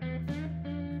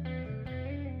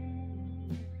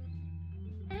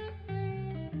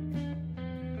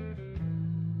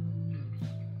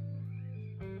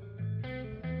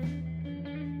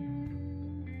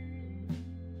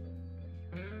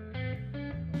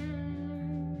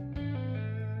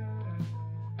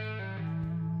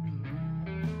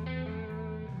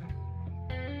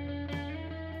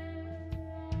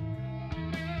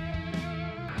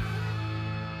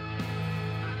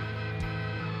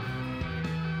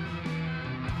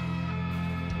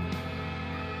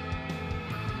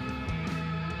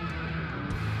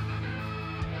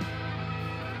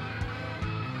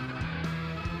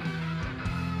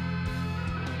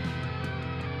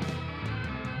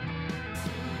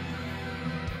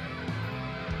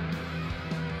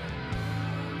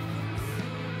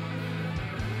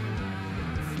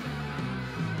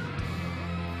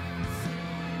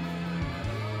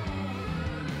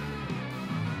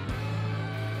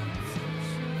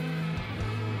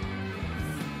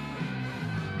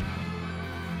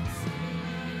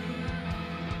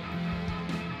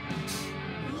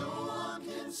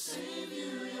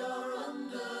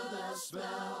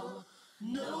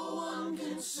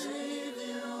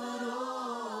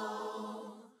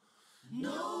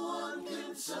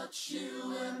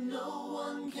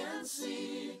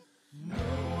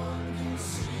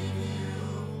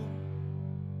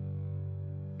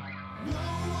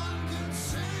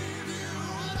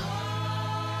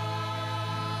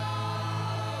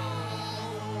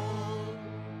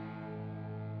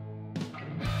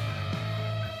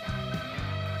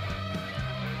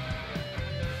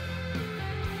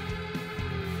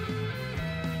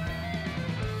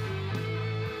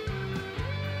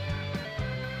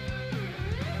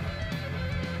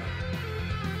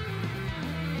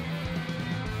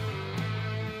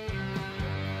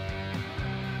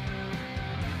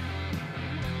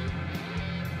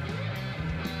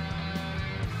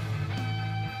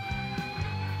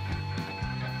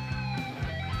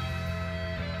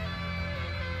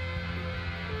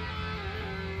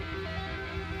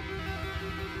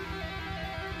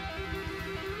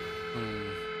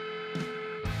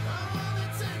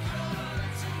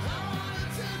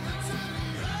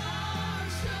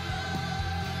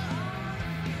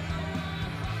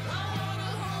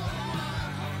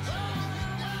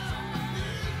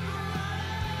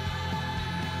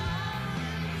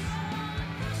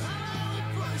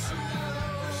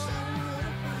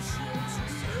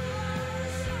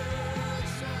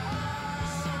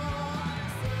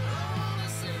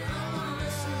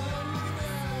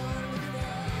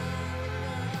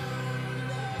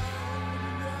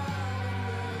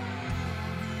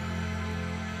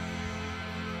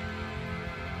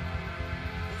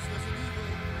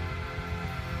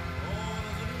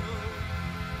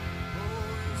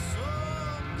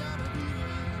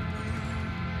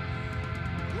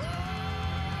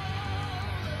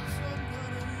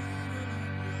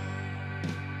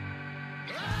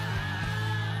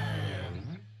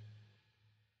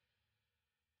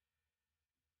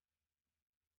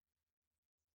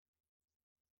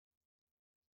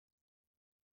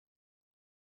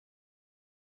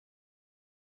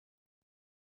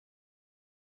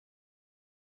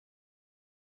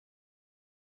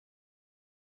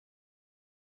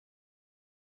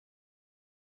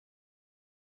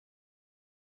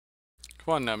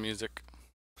 Come on now, music.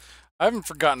 I haven't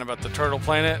forgotten about the Turtle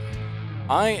Planet.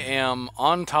 I am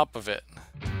on top of it.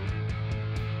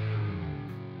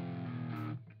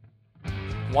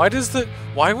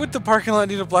 Why would the parking lot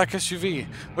need a black SUV?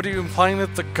 What are you implying,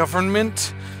 that the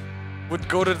government would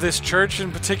go to this church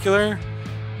in particular?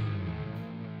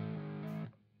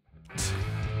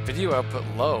 Video output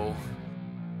low.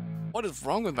 What is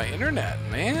wrong with my internet,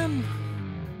 man?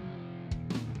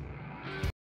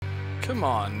 Come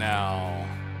on now.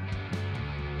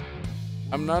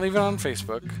 I'm not even on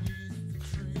Facebook.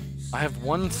 I have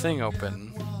one thing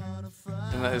open,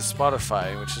 and that is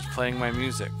Spotify, which is playing my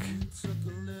music.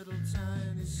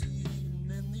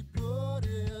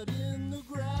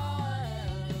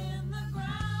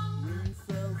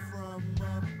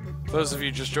 For those of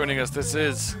you just joining us, this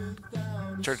is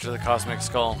Church of the Cosmic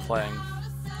Skull playing.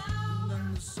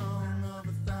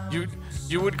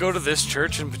 You would go to this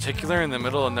church in particular in the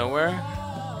middle of nowhere?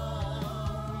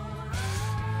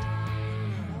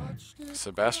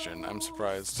 Sebastian, I'm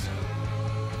surprised.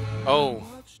 Oh,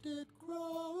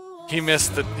 he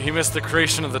missed the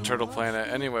creation of the Turtle Planet.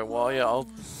 Anyway, well, yeah, I'll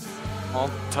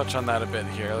touch on that a bit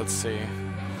here. Let's see.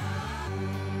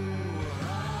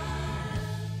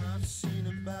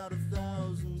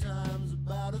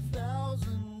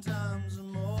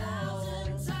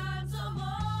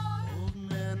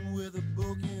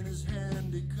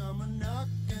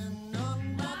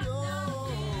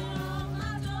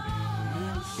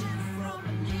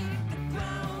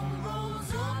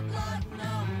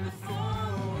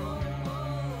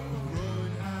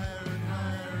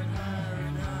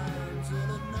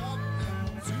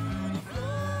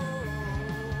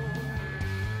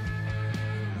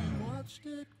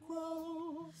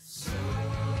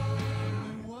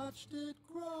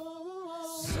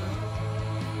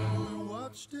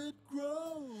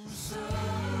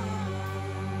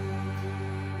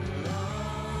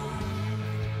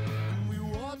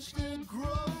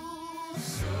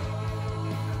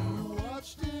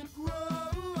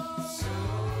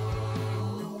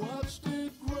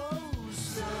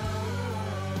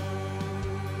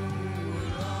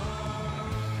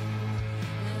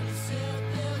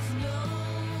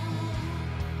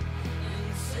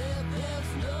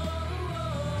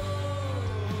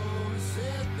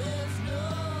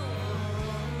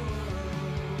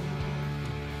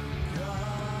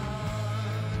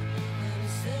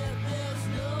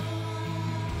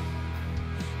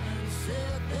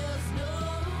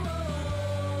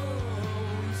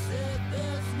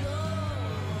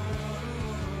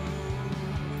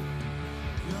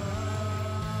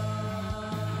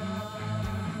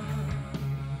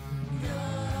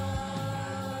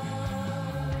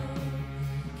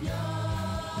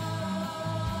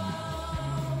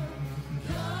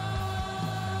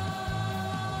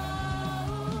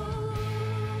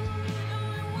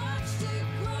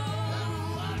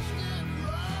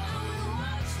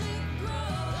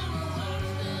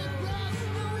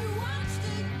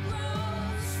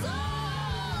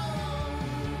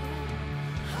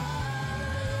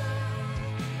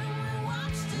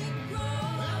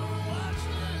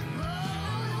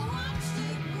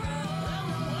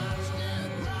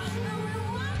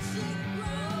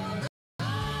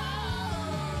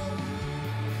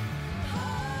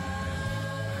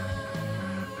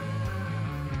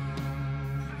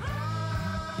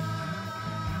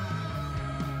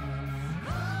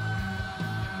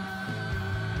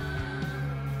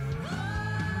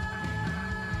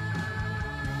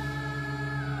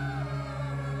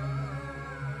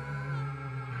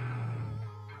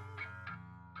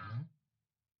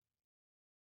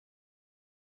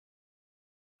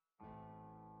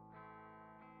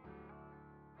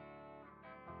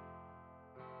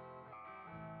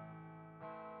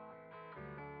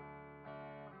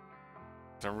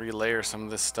 To relayer some of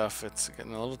this stuff, it's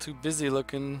getting a little too busy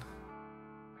looking.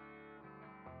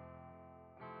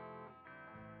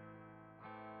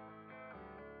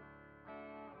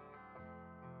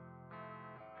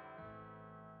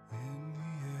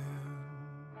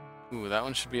 Ooh, that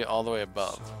one should be all the way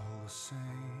above.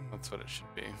 That's what it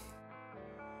should be. In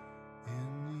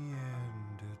the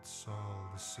end, it's all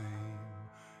the same.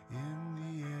 In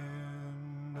the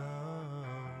end, they'll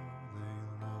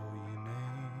know your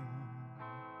name.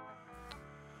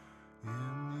 In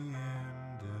the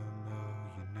end, they'll know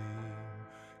your name.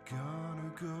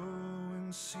 Gonna go and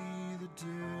see the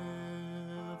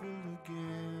devil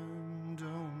again.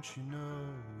 Don't you know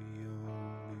you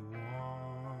only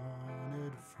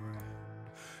wanted a friend?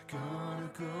 Gonna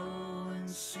go and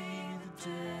see the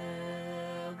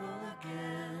devil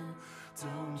again.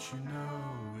 Don't you know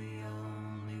we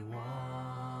only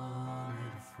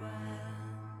wanted a friend?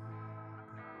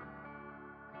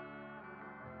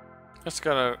 It's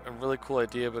got a really cool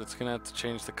idea, but it's gonna have to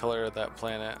change the color of that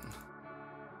planet.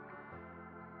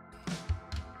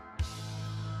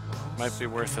 Might be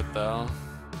worth it though.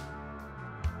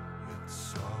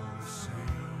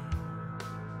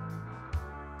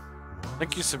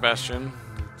 Thank you, Sebastian.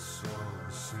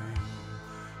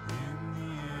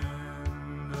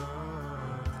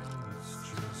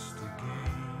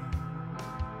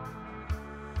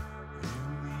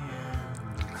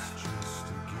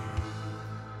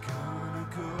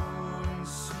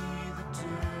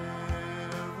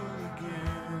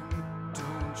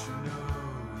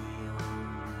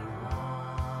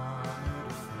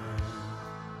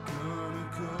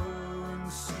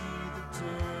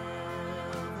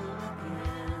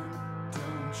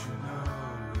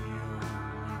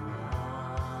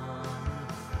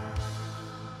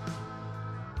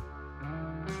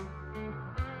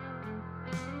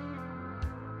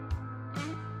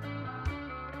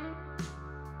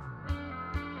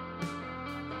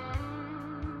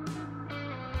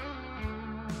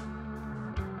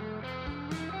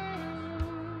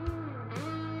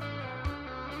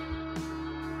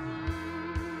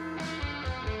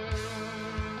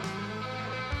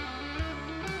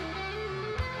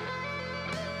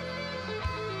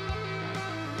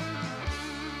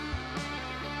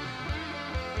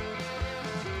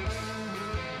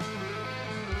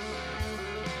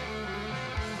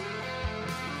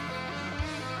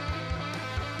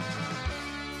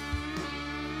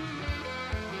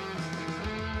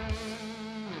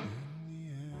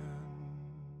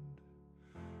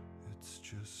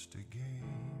 Just a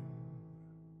game.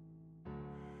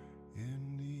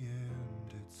 In the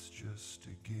end, it's just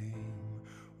a game.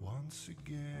 Once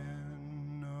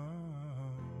again,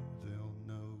 oh, they'll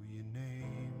know your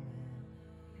name.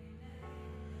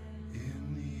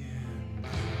 In the end,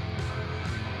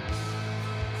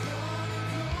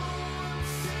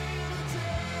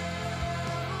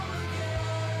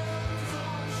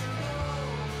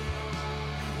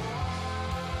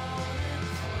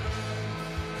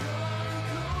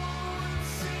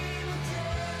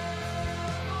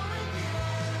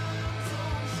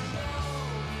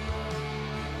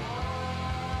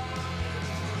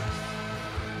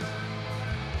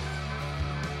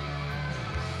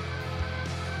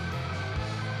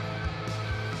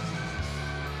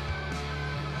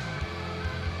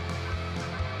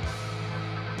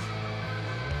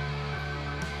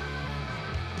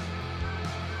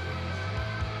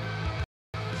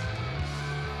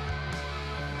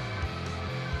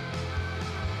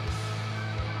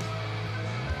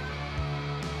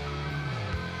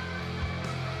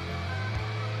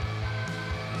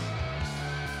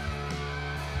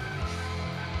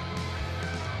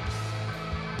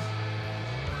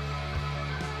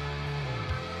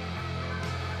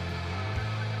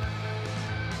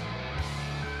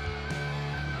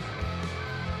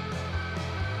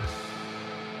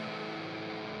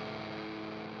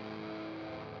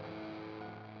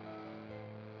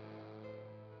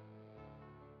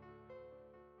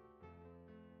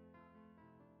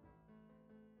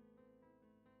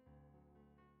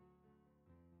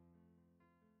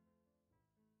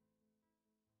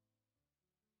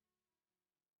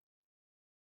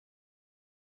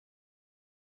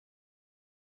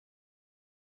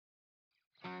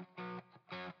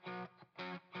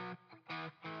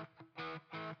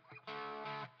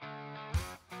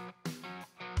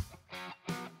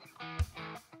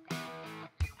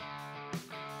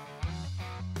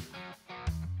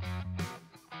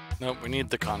 Nope, we need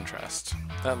the contrast.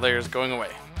 That layer is going away.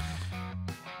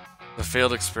 The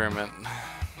failed experiment.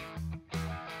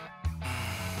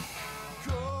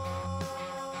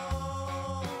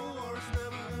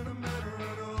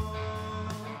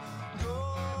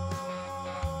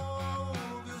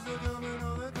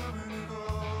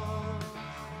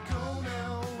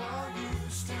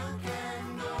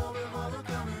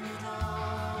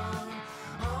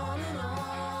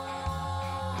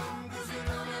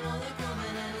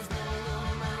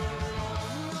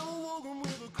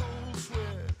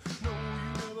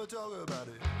 talk about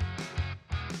it.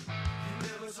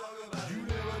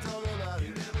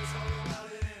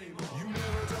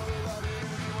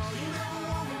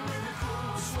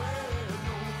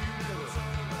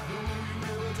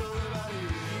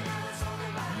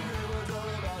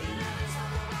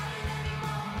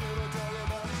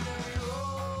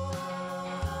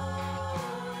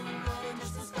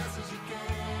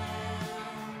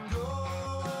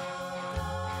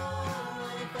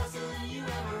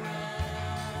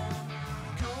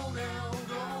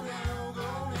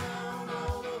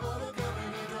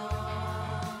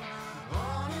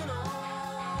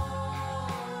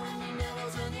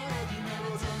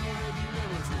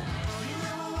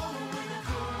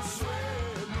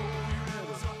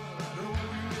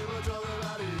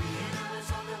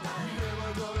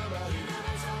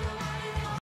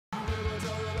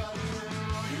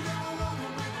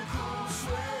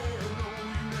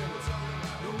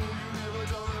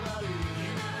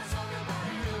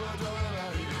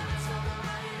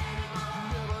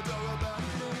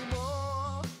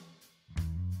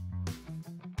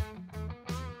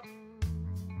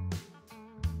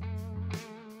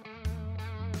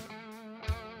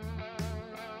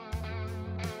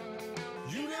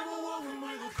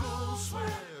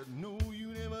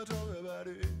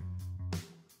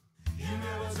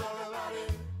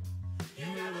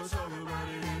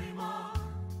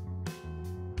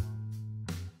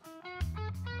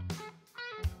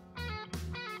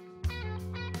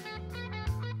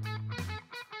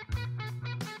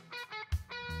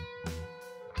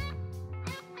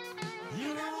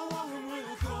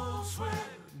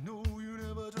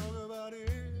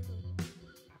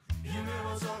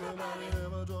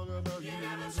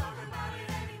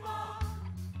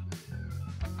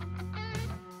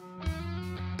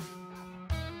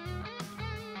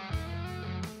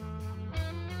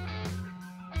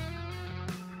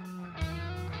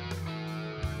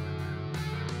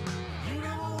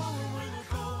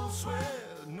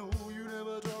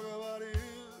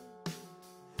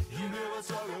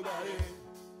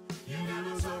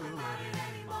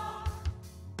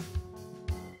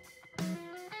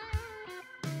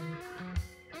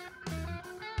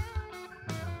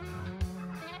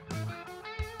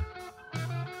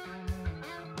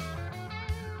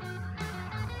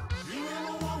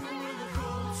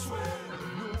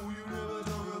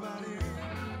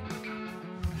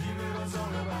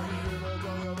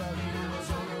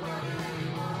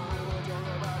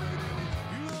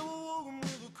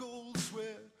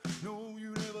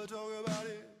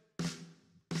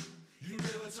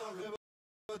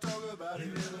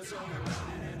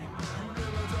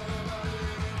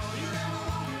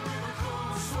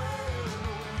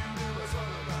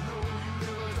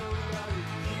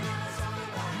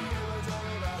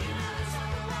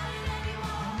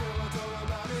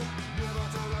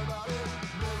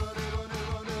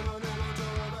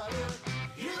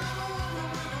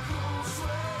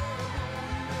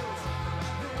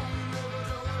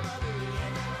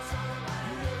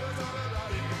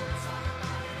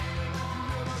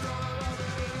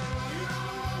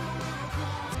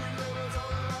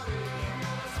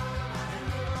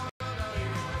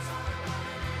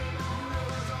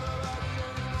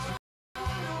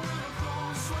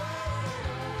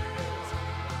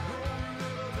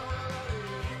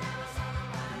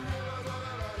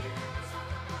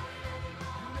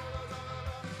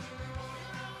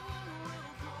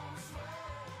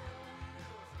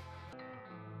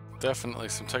 Definitely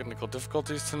some technical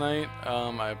difficulties tonight.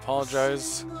 I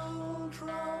apologize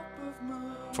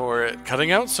for it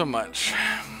cutting out so much.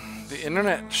 The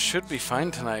internet should be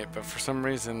fine tonight, but for some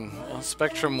reason, well,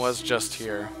 Spectrum was just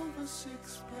here.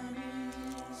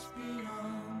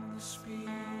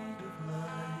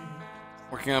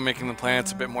 Working on making the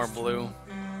planets a bit more blue,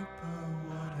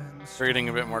 creating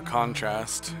a bit more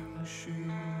contrast.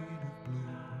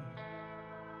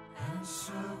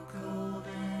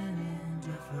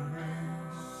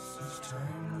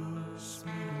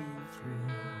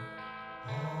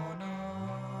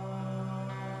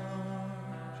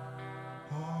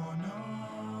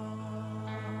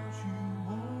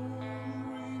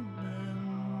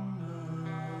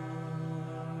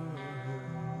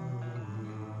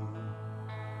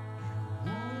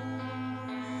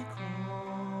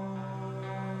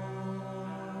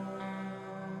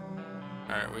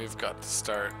 Alright, we've got to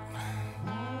start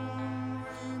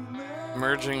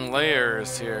merging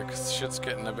layers here, because shit's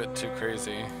getting a bit too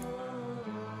crazy.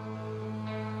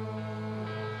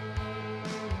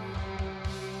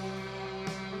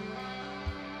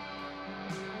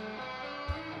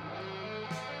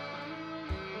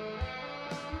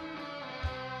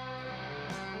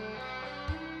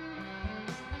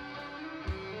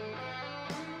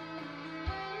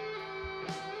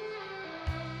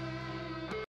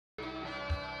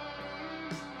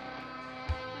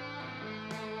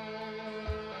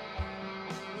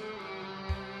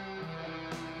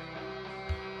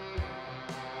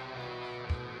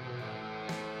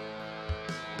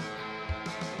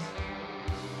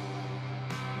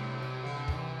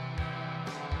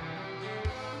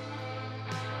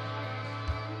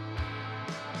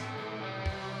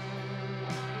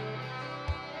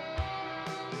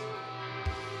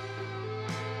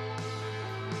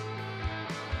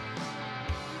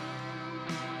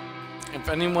 If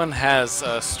anyone has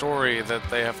a story that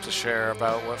they have to share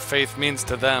about what faith means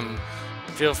to them,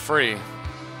 feel free.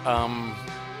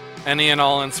 Any and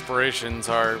all inspirations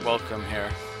are welcome here.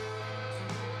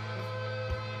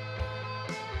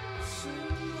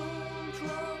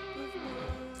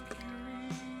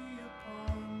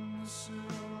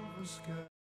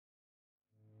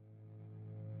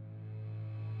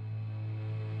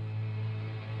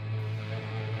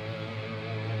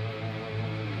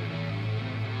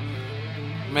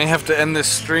 May have to end this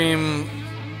stream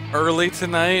early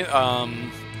tonight.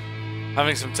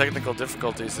 Having some technical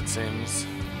difficulties, it seems.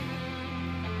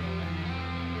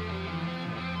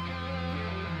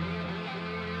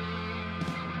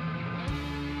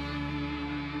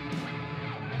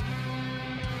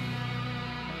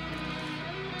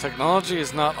 Technology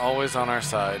is not always on our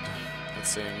side, it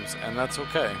seems, and that's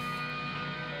okay.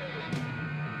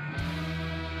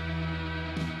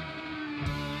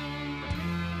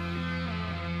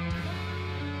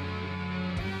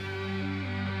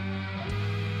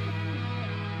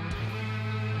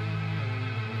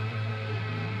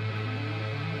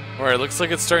 Alright, looks like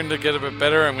it's starting to get a bit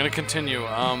better. I'm going to continue.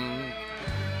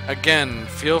 Again,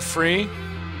 feel free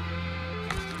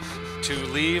to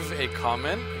leave a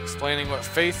comment explaining what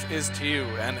faith is to you,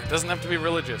 and it doesn't have to be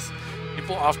religious.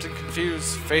 People often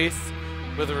confuse faith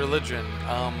with a religion.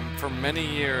 For many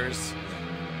years,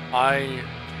 I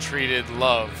treated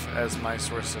love as my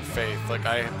source of faith. Like,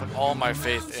 I put all my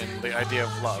faith in the idea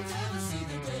of love.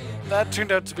 That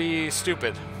turned out to be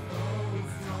stupid.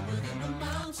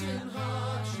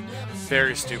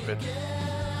 Very stupid.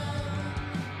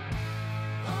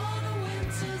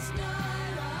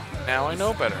 Now I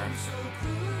know better.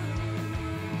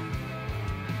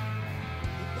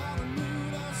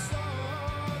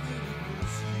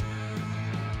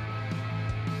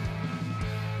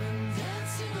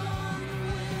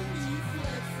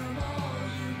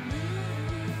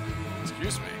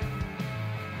 Excuse me.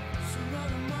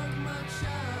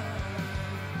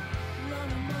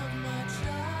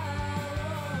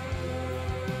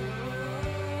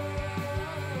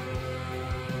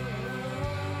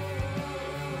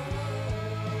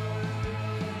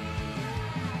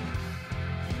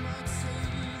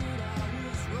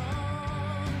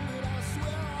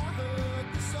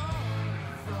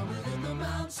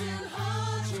 mountain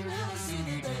heart, you never see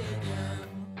the day again.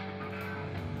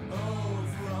 Oh,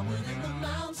 from within the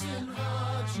mountain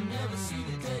heart, you never see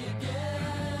the day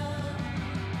again.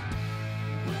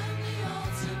 When the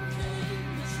autumn came,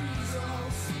 the trees all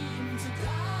seemed to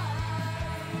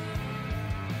die.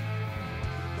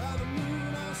 By the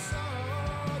moon I saw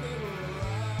they were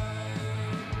alive.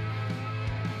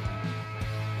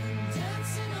 And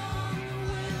dancing on the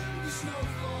wind, the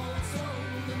snowfall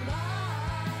told the lie.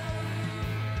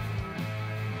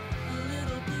 A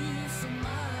little piece of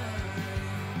mine,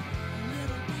 a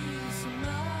little piece of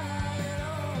mine,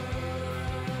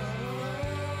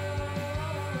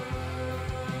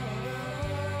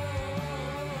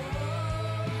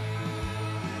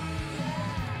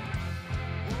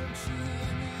 Won't you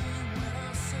hear me when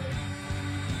I say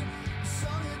the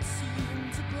song it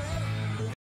seemed to play?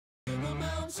 In the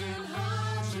mountain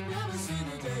heart, you never see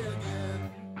the day again.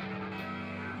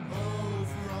 Oh,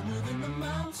 from within the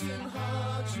mountain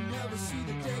heart, you never see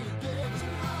the day again.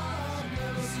 Heart,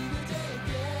 never see the day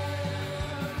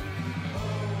again. Oh,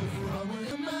 from within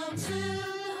the mountain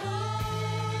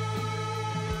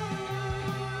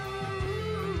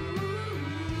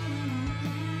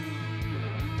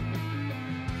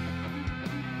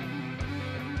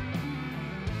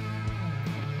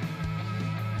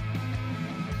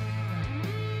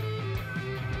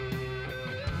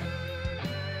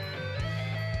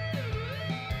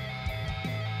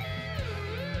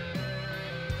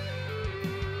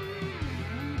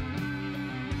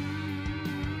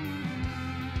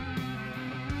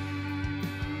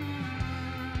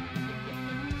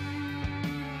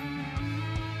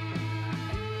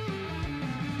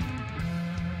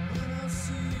when I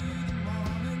see the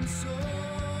morning sun.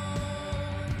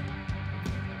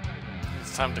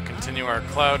 It's time to continue our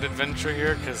cloud adventure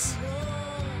here, because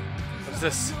what's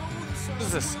this? What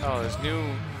is this? Oh, there's new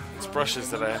brushes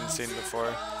that I hadn't seen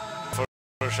before.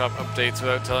 Photoshop updates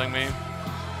without telling me.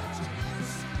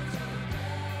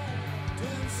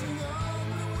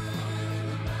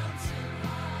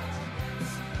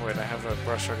 Wait, I have a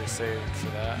brush already saved for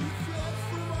that.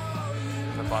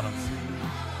 At the bottom.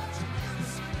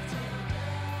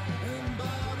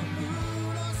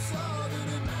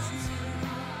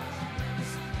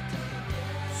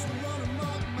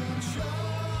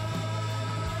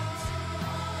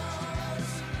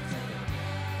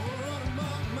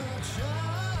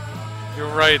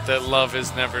 You're right that love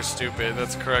is never stupid.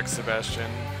 That's correct,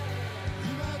 Sebastian.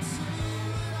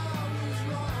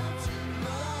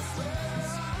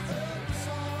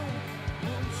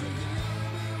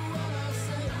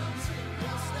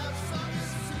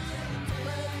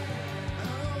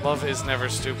 Love is never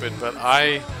stupid, but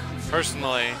I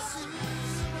personally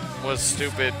was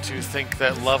stupid to think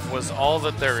that love was all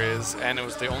that there is, and it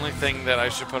was the only thing that I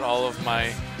should put all of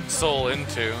my soul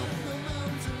into.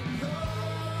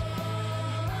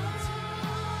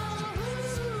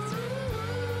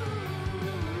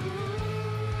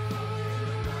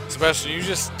 Sebastian, you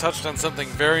just touched on something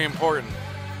very important.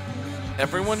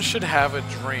 Everyone should have a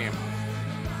dream,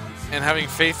 and having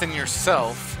faith in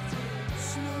yourself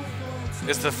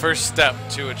is the first step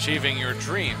to achieving your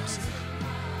dreams.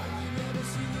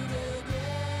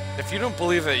 If you don't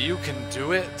believe that you can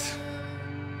do it,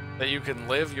 that you can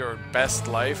live your best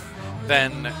life,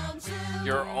 then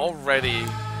you're already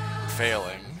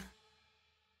failing.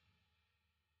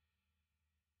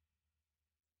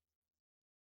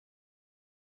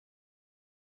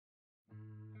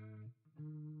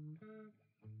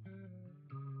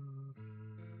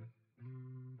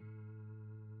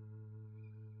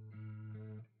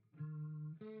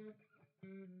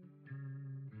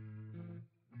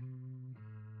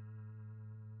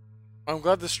 I'm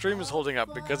glad the stream is holding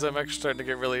up because I'm actually starting to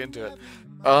get really into it.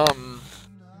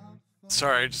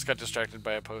 Sorry, I just got distracted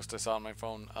by a post I saw on my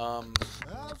phone.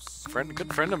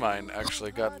 Good friend of mine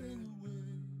actually got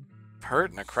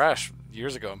hurt in a crash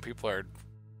years ago, and people are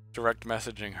direct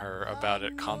messaging her about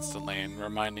it constantly and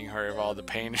reminding her of all the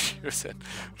pain she was in.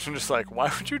 I'm just like, why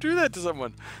would you do that to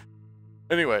someone?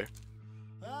 Anyway,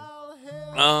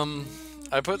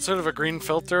 I put sort of a green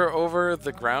filter over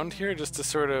the ground here just to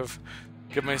sort of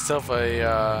give myself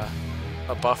a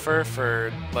buffer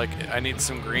for, like, I need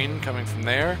some green coming from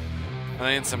there, and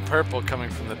I need some purple coming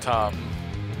from the top.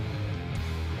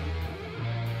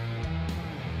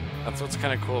 That's what's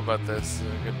kind of cool about this.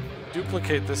 I could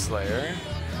duplicate this layer,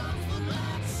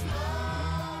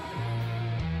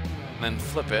 and then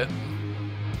flip it.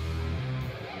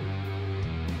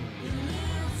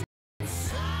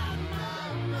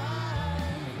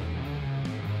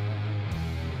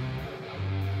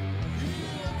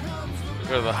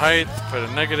 Go to the height, put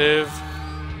a negative,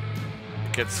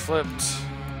 it gets flipped,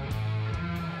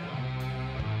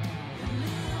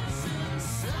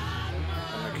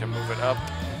 it up,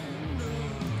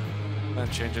 then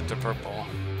change it to purple.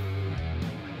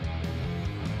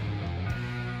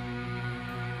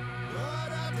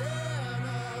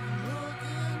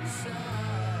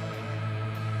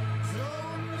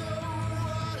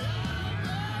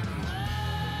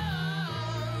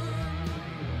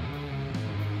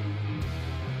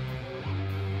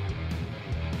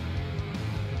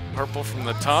 Purple from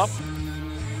the top,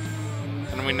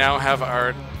 and we now have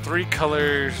our three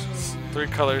colors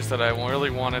that I really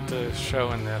wanted to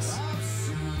show in this.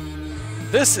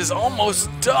 This is almost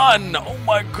done. Oh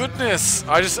my goodness!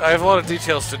 I have a lot of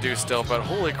details to do still, but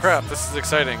holy crap, this is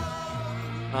exciting.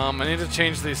 I need to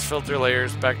change these filter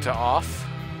layers back to off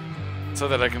so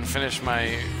that I can finish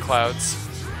my clouds.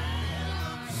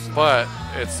 But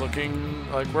it's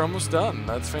looking like we're almost done.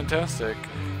 That's fantastic.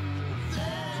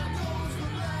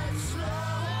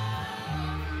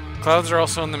 Clouds are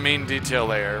also in the main detail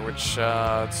layer, which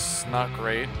it's not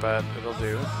great, but it'll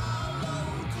do.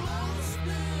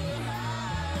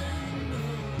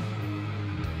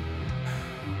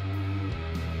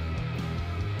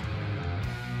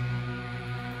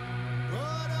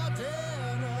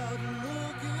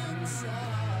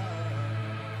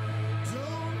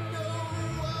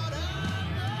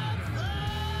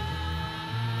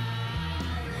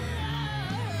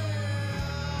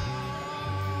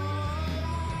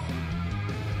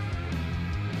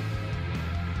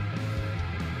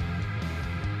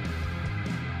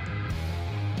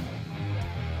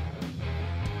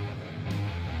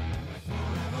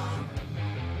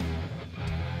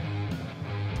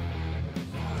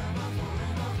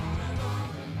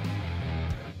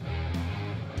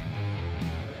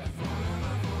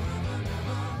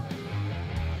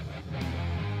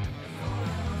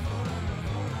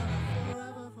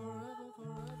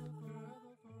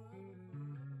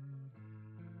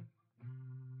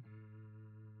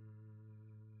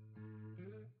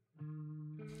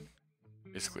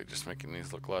 Basically just making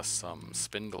these look less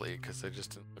spindly because they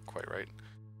just didn't look quite right.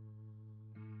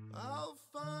 I'll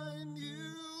find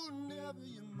you, never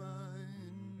you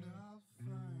mind. I'll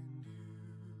find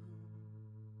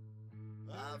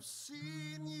you. I've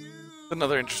seen you.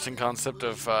 Another interesting concept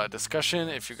of discussion,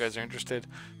 if you guys are interested.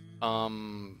 What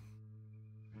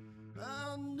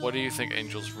do you think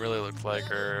angels really look like,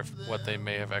 or what they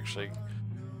may have actually,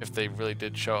 if they really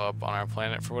did show up on our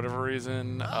planet for whatever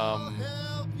reason?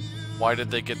 Why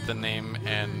did they get the name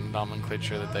and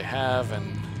nomenclature that they have,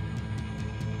 and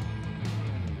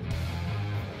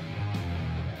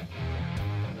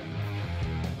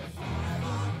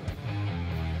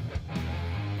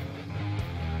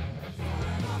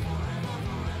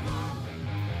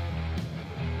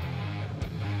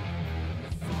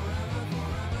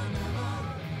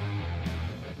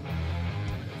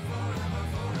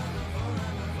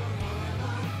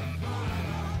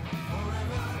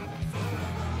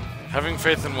having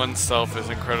faith in oneself is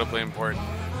incredibly important.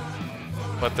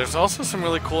 But there's also some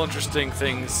really cool, interesting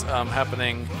things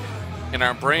happening in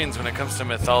our brains when it comes to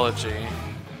mythology.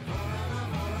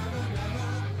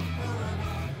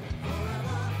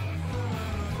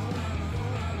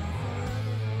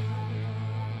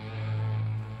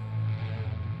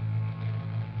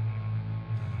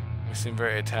 We seem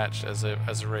very attached as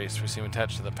a race. We seem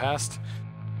attached to the past,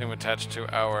 and attached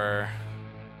to our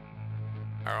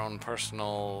own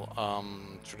personal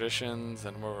traditions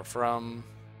and where we're from,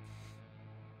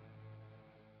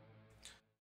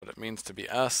 what it means to be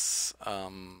us.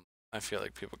 I feel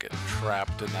like people get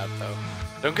trapped in that, though.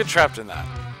 Don't get trapped in that.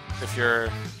 If you're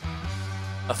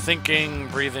a thinking,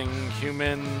 breathing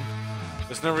human,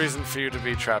 there's no reason for you to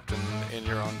be trapped in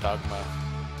your own dogma.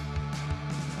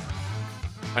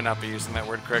 Might not be using that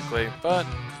word correctly, but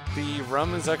the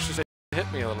rum is actually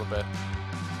hit me a little bit.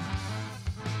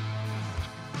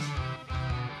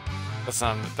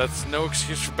 That's no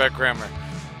excuse for bad grammar.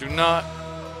 Do not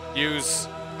use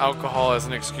alcohol as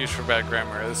an excuse for bad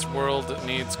grammar. This world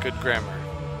needs good grammar.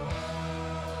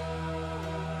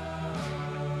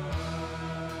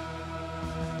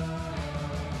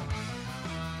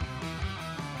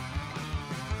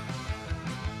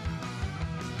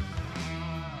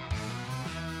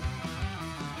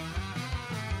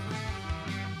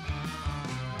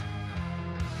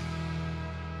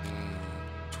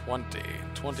 Mm,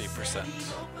 20%.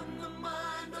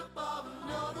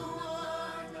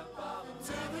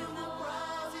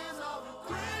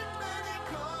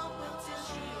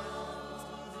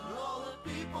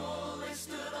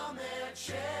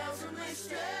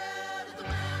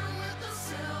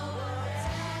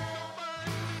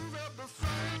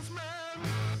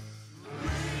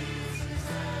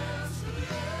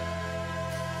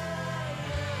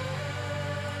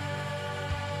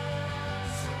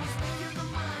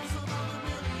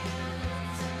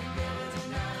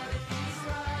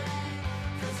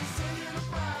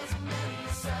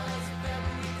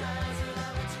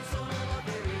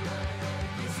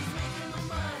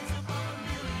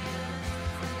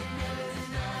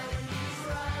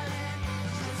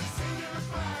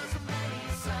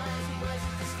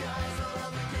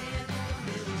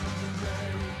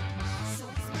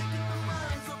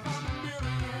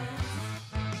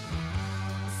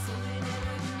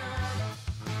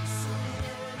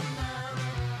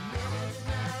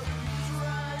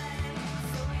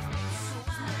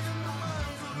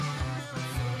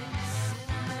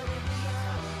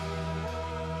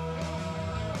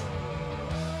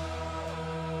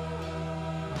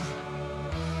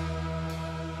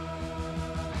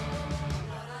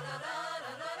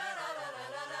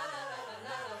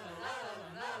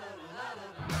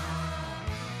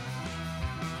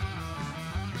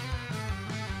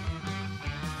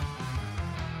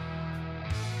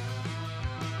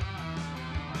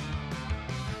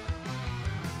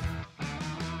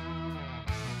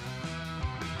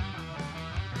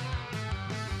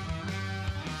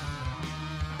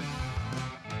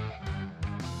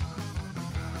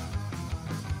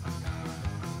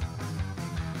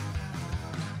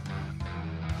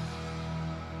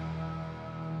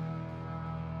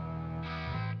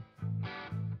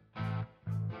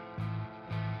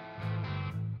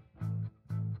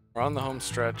 We're on the home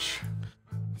stretch.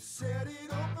 Set it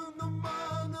open the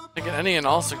mind up. Taking any and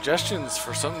all suggestions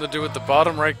for something to do with the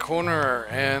bottom right corner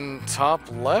and top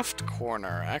left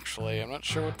corner. Actually, I'm not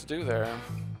sure what to do there.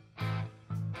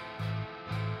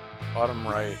 Bottom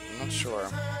right, I'm not sure.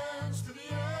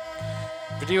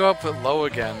 Video output low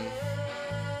again.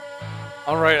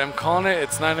 Alright, I'm calling it.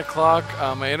 It's 9 o'clock.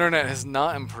 My internet has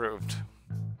not improved.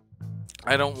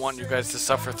 I don't want you guys to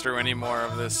suffer through any more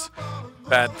of this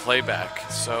bad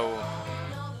playback. So,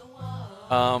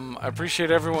 I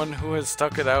appreciate everyone who has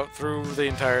stuck it out through the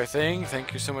entire thing.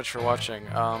 Thank you so much for watching.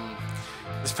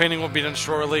 This painting will be done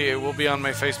shortly. It will be on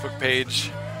my Facebook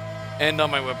page and on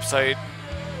my website.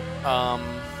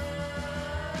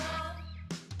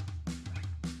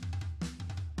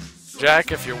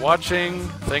 Jack, if you're watching,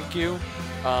 thank you.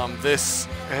 This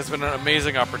has been an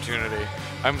amazing opportunity.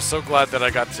 I'm so glad that I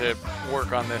got to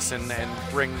work on this and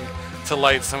bring to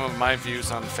light some of my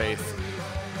views on faith.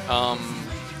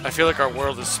 I feel like our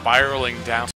world is spiraling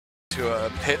down to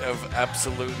a pit of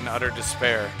absolute and utter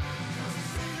despair.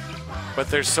 But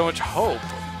there's so much hope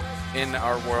in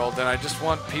our world, and I just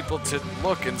want people to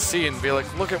look and see and be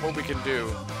like, look at what we can do.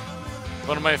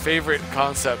 One of my favorite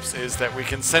concepts is that we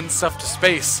can send stuff to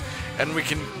space, and we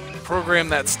can program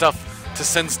that stuff to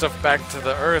send stuff back to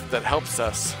the Earth that helps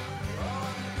us.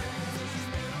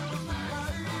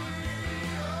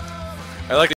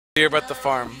 I like to hear about the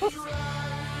farm.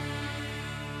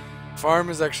 Farm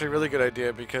is actually a really good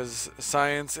idea because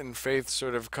science and faith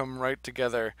sort of come right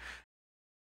together.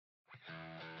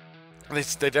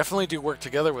 They definitely do work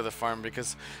together with a farm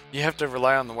because you have to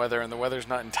rely on the weather, and the weather's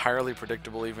not entirely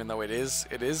predictable, even though it is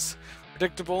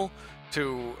predictable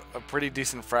to a pretty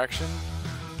decent fraction.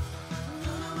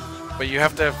 But you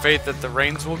have to have faith that the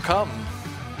rains will come.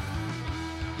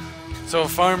 So a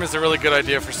farm is a really good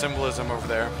idea for symbolism over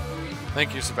there.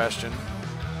 Thank you, Sebastian.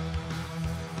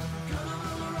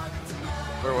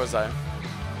 Where was I?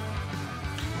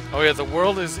 Oh yeah, the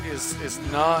world is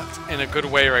not in a good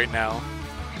way right now.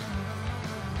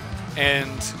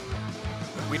 And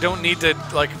we don't need to,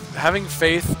 like, having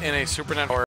faith in a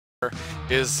supernatural power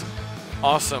is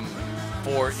awesome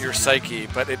for your psyche,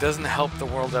 but it doesn't help the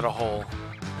world as a whole.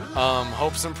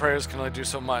 Hopes and prayers can only do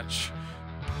so much.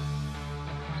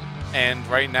 And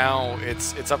right now,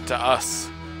 it's up to us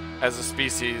as a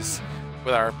species,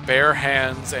 with our bare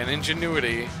hands and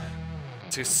ingenuity,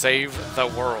 to save the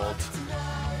world.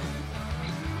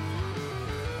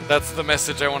 That's the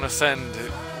message I want to send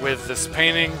with this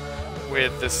painting,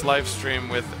 with this live stream,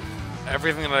 with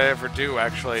everything that I ever do,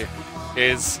 actually,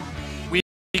 is we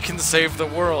can save the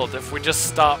world if we just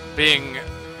stop being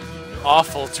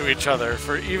awful to each other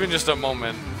for even just a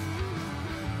moment.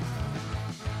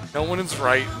 No one is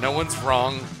right, no one's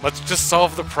wrong. Let's just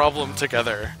solve the problem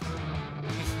together.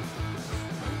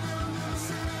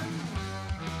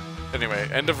 Anyway,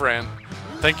 end of rant.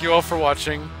 Thank you all for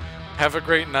watching. Have a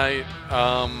great night.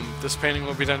 This painting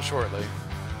will be done shortly.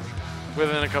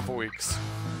 Within a couple weeks.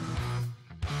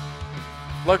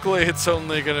 Luckily, it's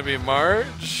only going to be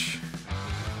March.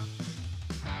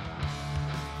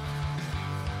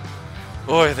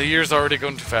 Boy, the year's already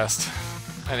going too fast.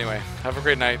 Anyway, have a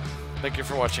great night. Thank you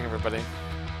for watching, everybody.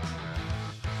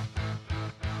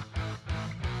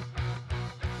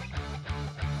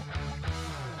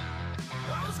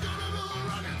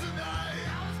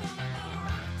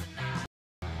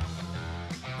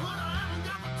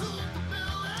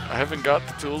 I haven't got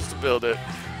the tools to build it.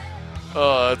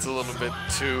 Oh, it's a little bit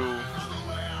too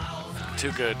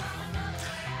good.